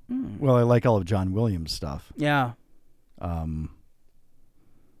 Well, I like all of John Williams stuff. Yeah. Like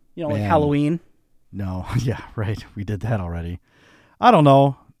Man. Halloween. No, yeah, right. We did that already. I don't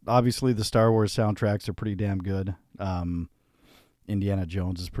know. Obviously, the Star Wars soundtracks are pretty damn good. Indiana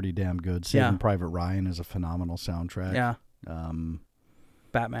Jones is pretty damn good. Saving Private Ryan is a phenomenal soundtrack. Yeah.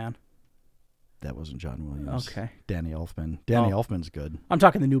 Batman. That wasn't John Williams. Okay. Danny Elfman. Danny Elfman's good. I'm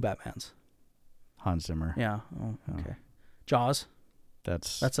talking the new Batmans. Hans Zimmer. Yeah. Oh, okay. Jaws.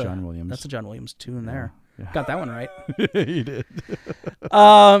 That's That's John Williams. That's a John Williams tune there. Yeah. Got that one right. He did.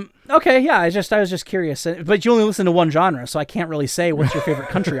 Okay, yeah. I was just curious, but you only listen to one genre, so I can't really say what's your favorite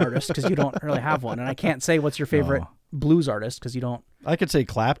country artist because you don't really have one, and I can't say what's your favorite blues artist because you don't. I could say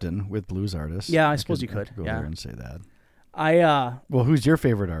Clapton with blues artists. Yeah, I suppose you could. I go Yeah. there and say that. Well, who's your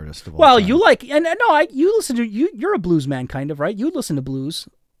favorite artist of all well, time? you like, and no, you listen to you're a blues man, kind of, right? You listen to blues.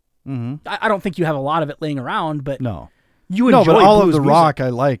 Mm-hmm. I don't think you have a lot of it laying around, but No. you enjoy No, but all of blues the music. rock I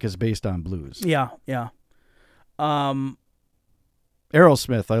like is based on blues. Yeah.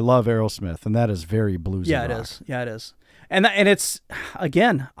 Aerosmith, I love Aerosmith, and that is very bluesy. Yeah, it rock. is. Yeah, it is. And it's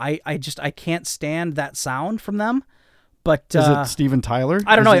again, I can't stand that sound from them. But Is it Steven Tyler?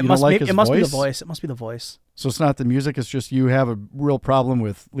 I don't know. You It must like be. his It must be the voice? voice. It must be the voice. So it's not the music. It's just you have a real problem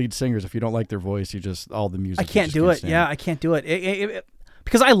with lead singers. If you don't like their voice, you just all the music. I you can't just do it. stand. Yeah, I can't do it.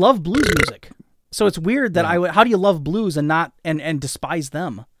 Because I love blues music. So it's weird that how do you love blues and not and despise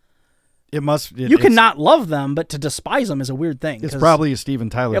them? It must. You can not love them, but to despise them is a weird thing. It's probably a Steven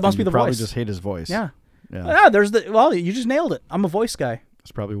Tyler. It must thing. be You the probably voice. just hate his voice. Yeah. Yeah. Well, you just nailed it. I'm a voice guy.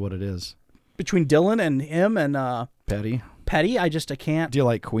 That's probably what it is. Between Dylan and him and Petty. I can't. Do you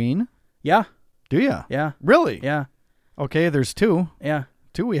like Queen? Yeah. Do you? Yeah. Really? Yeah. Okay, there's two. Yeah.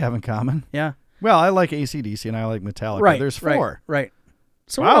 Two we have in common. Yeah. Well, I like AC/DC and I like Metallica. Right. There's four. Right.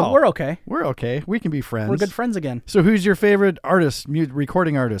 So Wow. we're okay. We're okay. We can be friends. We're good friends again. So who's your favorite artist,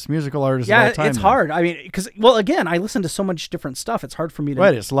 recording artist, musical artist of all time? It's then? hard. I mean, because again, I listen to so much different stuff. It's hard for me to.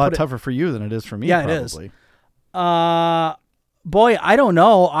 Right, it's a lot put it- tougher for you than it is for me. Yeah, probably. it is. Boy, I don't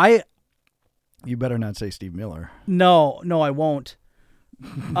know. You better not say Steve Miller. No, I won't.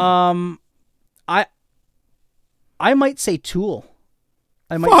 I might say Tool.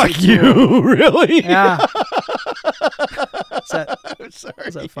 I might Fuck say Tool. you, really? Yeah. Is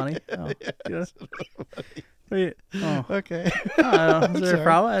that funny? Oh, Yes. Wait, oh. Okay. I don't know. Is there a sorry.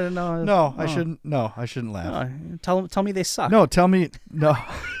 problem? I don't know. No, I Oh. shouldn't. No, I shouldn't laugh. Tell me they suck. No, tell me. No.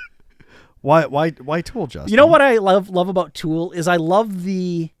 Why Tool, Justin? You know what I love about Tool is I love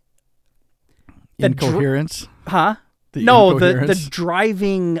the incoherence. huh? The No, the incoherence?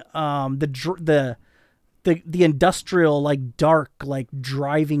 driving the industrial like dark like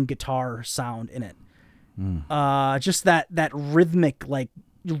driving guitar sound in it. Just that rhythmic like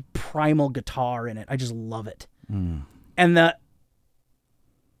primal guitar in it. I just love it. And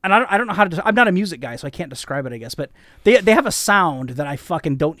and I don't know how to. I'm not a music guy, so I can't describe it, I guess. But they have a sound that I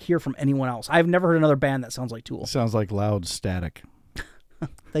fucking don't hear from anyone else. I've never heard another band that sounds like Tool. It sounds like loud static.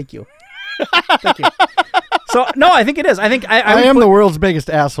 Thank you. Thank you. So no, I think it is. I think I am the world's biggest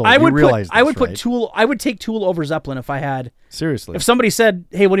asshole. I would realize I would this, put right? Tool. I would take Tool over Zeppelin if I had. Seriously. If somebody said,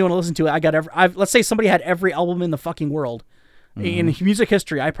 "Hey, what do you want to listen to?" I got let's say somebody had every album in the fucking world in music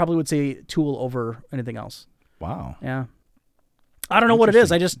history. I probably would say Tool over anything else. Wow. Yeah. I don't know what it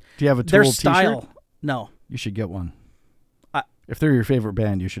is. I just do you have a Tool their t-shirt? style. No. You should get one. If they're your favorite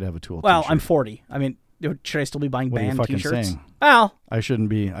band, you should have a Tool Well, t-shirt. I'm 40. I mean, should I still be buying What are you band fucking t-shirts? saying? Well, I shouldn't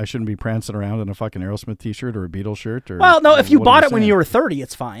be prancing around in a fucking Aerosmith t-shirt or a Beatles shirt or no, if you what are bought it when saying? you were 30,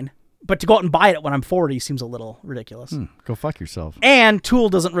 it's fine. But to go out and buy it when I'm 40 seems a little ridiculous. Go fuck yourself. And Tool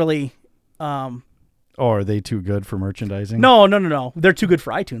doesn't really Oh, are they too good for merchandising? No. They're too good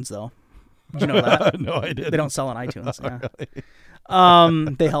for iTunes though. Did you know that? No, I didn't. They don't sell on iTunes.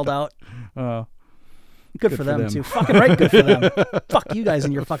 Yeah. They held out. Good for them too. Fucking right, good for them. Fuck you guys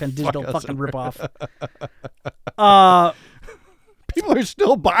and your fucking digital fucking ripoff. People are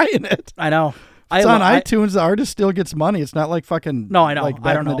still buying it. I know. It's on iTunes. The artist still gets money. It's not like fucking. No, I know. Like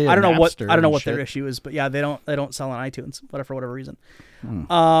I don't know. back in the day I don't know what. Napster I don't know and what their shit. issue is, but yeah, they don't sell on iTunes, for whatever reason.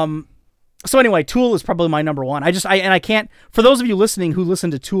 So anyway, Tool is probably my number one. I can't. For those of you listening who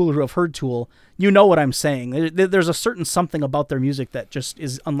listen to Tool or who have heard Tool, you know what I'm saying. There's a certain something about their music that just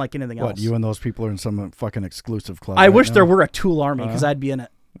is unlike anything else. What, you and those people are in some fucking exclusive club? I right wish now? there were a Tool army because I'd be in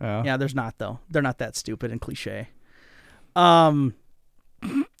it. Yeah. There's not though. They're not that stupid and cliche.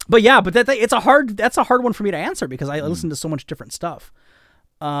 But yeah, but that's a hard one for me to answer because I listen to so much different stuff.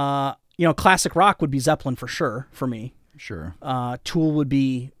 Classic rock would be Zeppelin for sure for me. Sure. Tool would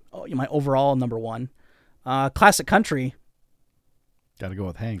be my overall number one. Classic country. Got to go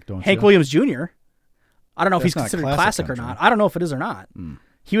with Hank, don't you? Hank Williams Jr. I don't know if he's That's not considered classic or country. not. I don't know if it is or not.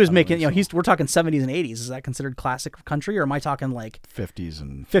 He was making, think so. we're talking 70s and 80s. Is that considered classic country, or am I talking like 50s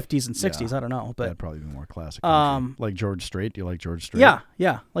and 50s and 60s? Yeah. I don't know, but that'd probably be more classic. Country. Like George Strait. Do you like George Strait?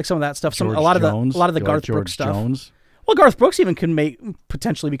 yeah, like some of that stuff. George A lot Jones? of the Do you Garth like George Brooks stuff. Jones? Well, Garth Brooks even can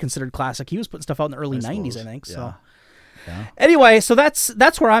potentially be considered classic. He was putting stuff out in the early 90s, I think. Yeah. So Yeah. anyway, so that's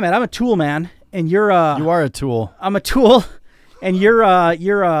where I'm at. I'm a Tool man, and you're You are a Tool. I'm a Tool, and you're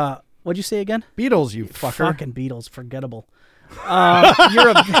what'd you say again? Beatles, you fucker. Fucking Beatles, forgettable. You're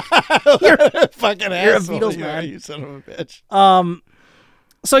a fucking You're a asshole. Beatles You are, man. you son of a bitch.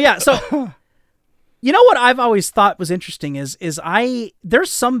 So you know what I've always thought was interesting is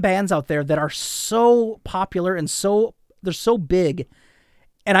there's some bands out there that are so popular and they're so big,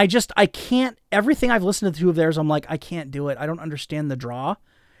 and I can't. Everything I've listened to of theirs, I'm like, I can't do it. I don't understand the draw.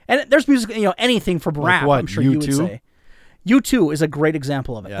 And there's music, anything from rap. what, I'm sure you would U2? say. U2 is a great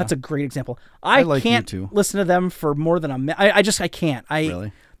example of it. Yeah. That's a great example. I like can't U2. listen to them for more than a minute. I can't.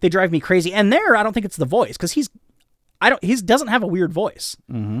 Really? They drive me crazy. And I don't think it's the voice because he doesn't have a weird voice.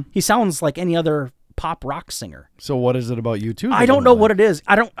 Mm-hmm. He sounds like any other pop rock singer. So what is it about U2? I don't know what it is.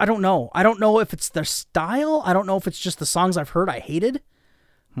 I don't know. I don't know if it's their style. I don't know if it's just the songs I've heard I hated.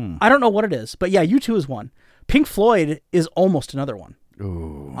 I don't know what it is. But yeah, U2 is one. Pink Floyd is almost another one.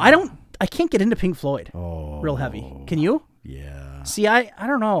 Ooh. I can't get into Pink Floyd. Real heavy. Can you? Yeah. See, I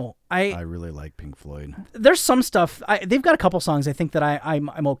don't know. I really like Pink Floyd. There's some stuff. They've got a couple songs I think that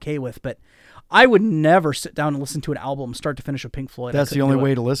I'm okay with, but I would never sit down and listen to an album start to finish of Pink Floyd. That's the only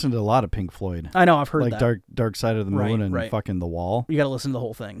way to listen to a lot of Pink Floyd. I know, I've heard like that. Dark Side of the Moon and right. fucking The Wall. You got to listen to the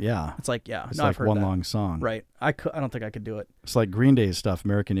whole thing. Yeah. It's like, yeah. It's no, like I've heard one that. long song. Right. I don't think I could do it. It's like Green Day's stuff,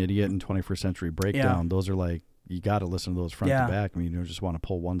 American Idiot and 21st Century Breakdown. Yeah. Those are like, you got to listen to those front Yeah. to back. I mean, you just want to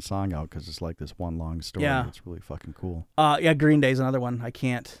pull one song out because it's like this one long story. Yeah. It's really fucking cool. Yeah, Green Day's another one. I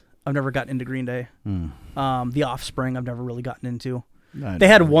can't. I've never gotten into Green Day. The Offspring I've never really gotten into. They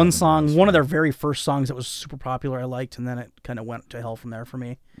had one song, one of their very first songs that was super popular I liked, and then it kind of went to hell from there for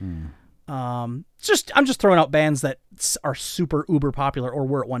me. I'm just throwing out bands that are super uber popular or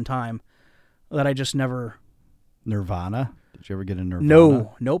were at one time that I just never. Nirvana? Did you ever get into Nirvana?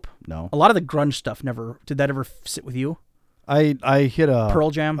 No, nope. No. A lot of the grunge stuff never. Did that ever sit with you? I hit a Pearl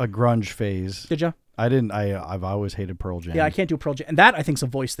Jam? a grunge phase. Did you? I didn't. I've always hated Pearl Jam. Yeah, I can't do Pearl Jam, and that I think's a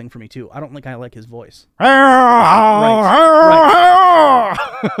voice thing for me too. I don't think I like his voice. That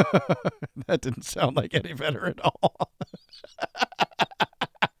didn't sound like any better at all.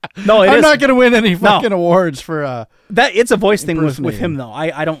 No, I'm not going to win any fucking awards for that. It's a voice thing with impersonating. him though.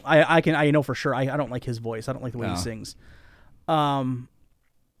 I know for sure. I don't like his voice. I don't like the way he sings. So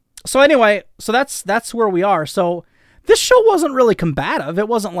anyway, so that's where we are. So This show wasn't really combative. It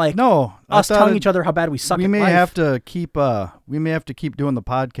wasn't like us telling each other how bad we suck at life. We may have to keep doing the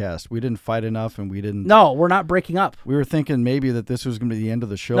podcast. We didn't fight enough, and we didn't. No, we're not breaking up. We were thinking maybe that this was going to be the end of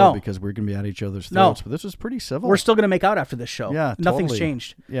the show because we're going to be at each other's throats. But this was pretty civil. We're still going to make out after this show. Yeah, nothing's totally.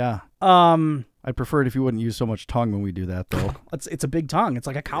 changed. Yeah. I'd prefer it if you wouldn't use so much tongue when we do that, though. It's a big tongue. It's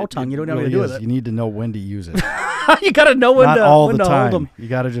like a cow tongue. You don't know what to do with it. You need to know when to use it. You got to know when Not to all when the to time. hold them. You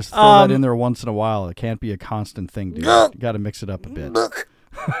got to just throw that in there once in a while. It can't be a constant thing, dude. You got to mix it up a bit.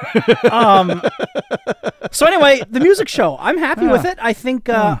 So anyway, the music show. I'm happy with it. I think.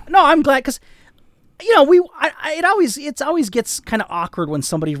 No, I'm glad because. It always gets kind of awkward when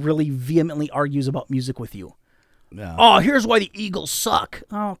somebody really vehemently argues about music with you. Yeah. Oh, here's why the Eagles suck.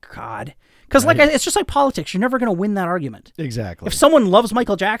 Oh God, because it's just like politics. You're never going to win that argument. Exactly. If someone loves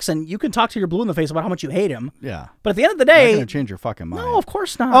Michael Jackson, you can talk to your blue in the face about how much you hate him. Yeah. But at the end of the day, not going to change your fucking mind. No, of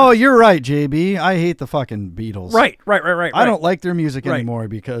course not. Oh, you're right, JB. I hate the fucking Beatles. Right. I don't like their music anymore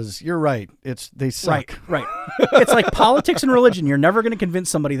because you're right. They suck. Right. It's like politics and religion. You're never going to convince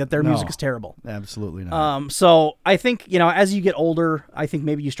somebody that their music is terrible. Absolutely not. So I think, as you get older, I think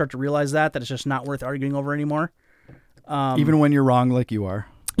maybe you start to realize that it's just not worth arguing over anymore. Even when you're wrong like you are.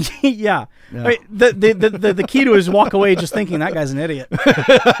 Yeah. Right. The key to it is walk away just thinking that guy's an idiot.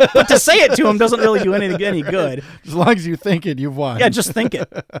 But to say it to him doesn't really do any good. As long as you think it, you've won. Yeah, just think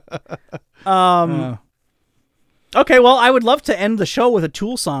it. Okay, well, I would love to end the show with a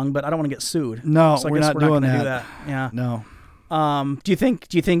Tool song, but I don't want to get sued. No, so I we're guess not we're doing not gonna that. Do that. Yeah. No. Do you think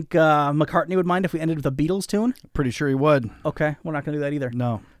McCartney would mind if we ended with a Beatles tune? Pretty sure he would. Okay, we're not going to do that either.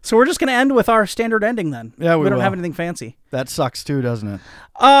 No. So we're just going to end with our standard ending then. Yeah, we don't will. have anything fancy. That sucks too, doesn't it?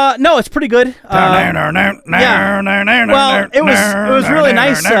 No, it's pretty good. Yeah. Well, it was really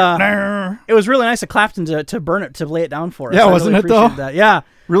nice. It was really nice of Clapton to burn it, to lay it down for us. Yeah, I wasn't really it though? appreciated that. Yeah.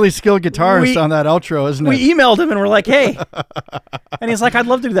 Really skilled guitarist on that outro, isn't it? We emailed him and we're like, hey. And he's like, I'd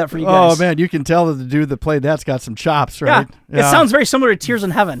love to do that for you guys. Oh, man, you can tell that the dude that played that's got some chops, right? Yeah. It sounds very similar to Tears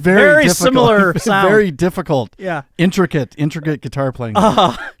in Heaven. Very similar sound. Very difficult. Yeah. Intricate guitar playing.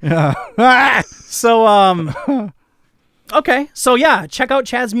 Yeah. So, okay. So, yeah, check out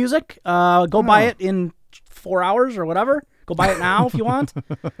Chad's music. Go buy it in 4 hours or whatever. Go buy it now if you want.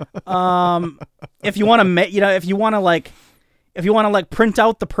 If you want to if you want to print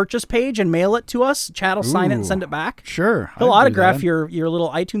out the purchase page and mail it to us, Chad will sign it and send it back. Sure. He'll autograph your little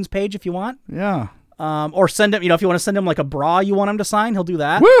iTunes page if you want. Yeah. Or send him, if you want to send him like a bra you want him to sign, he'll do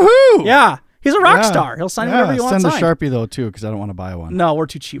that. Woohoo! Yeah. He's a rock star. He'll sign whatever you want Send to the sign. Sharpie though too, because I don't want to buy one. No, we're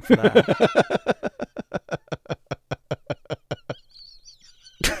too cheap for that.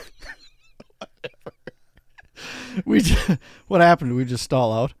 What happened? Did we just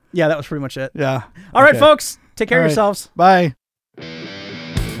stall out? Yeah, that was pretty much it. Yeah. All right, folks. Take care of yourselves. Bye.